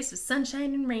he's in a place of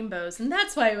sunshine and rainbows, and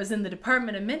that's why it was in the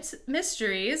Department of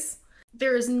Mysteries.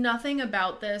 There is nothing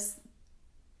about this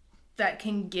that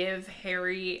can give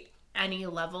Harry any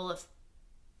level of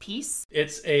peace.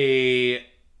 It's a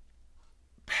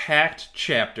packed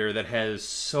chapter that has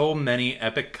so many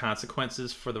epic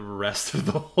consequences for the rest of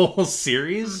the whole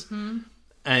series. Mm-hmm.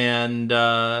 And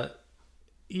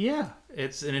yeah,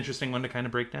 it's an interesting one to kind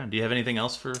of break down. Do you have anything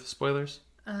else for spoilers?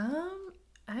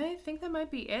 I think that might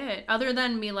be it. Other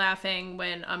than me laughing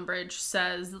when Umbridge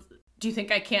says, do you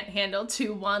think I can't handle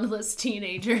 2 wandless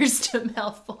teenagers to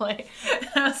Malfoy? And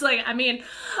I was like, I mean,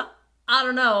 I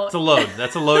don't know. It's a load.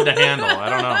 That's a load to handle. I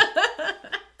don't know.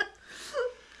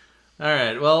 All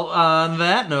right. Well, on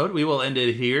that note, we will end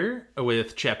it here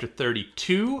with Chapter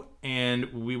 32,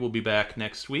 and we will be back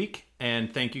next week.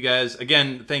 And thank you guys.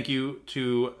 Again, thank you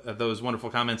to those wonderful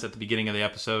comments at the beginning of the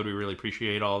episode. We really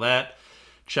appreciate all that.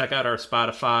 Check out our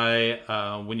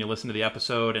Spotify when you listen to the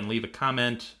episode and leave a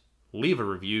comment, leave a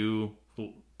review,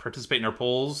 participate in our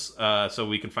polls so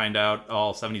we can find out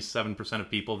all 77% of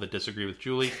people that disagree with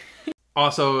Julie.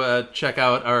 Also, check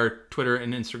out our Twitter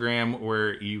and Instagram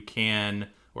where you can,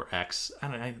 or X,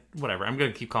 whatever. I'm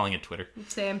going to keep calling it Twitter.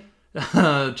 Same.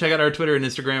 Check out our Twitter and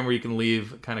Instagram where you can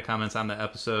leave kind of comments on the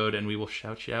episode, and we will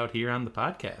shout you out here on the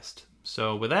podcast.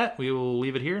 So with that, we will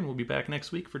leave it here, and we'll be back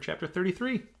next week for Chapter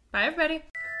 33. Bye, everybody.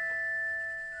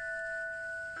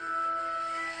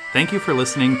 Thank you for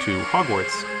listening to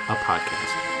Hogwarts, a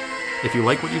podcast. If you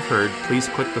like what you've heard, please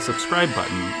click the subscribe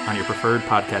button on your preferred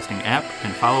podcasting app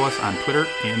and follow us on Twitter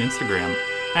and Instagram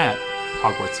at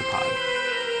Hogwarts a Pod.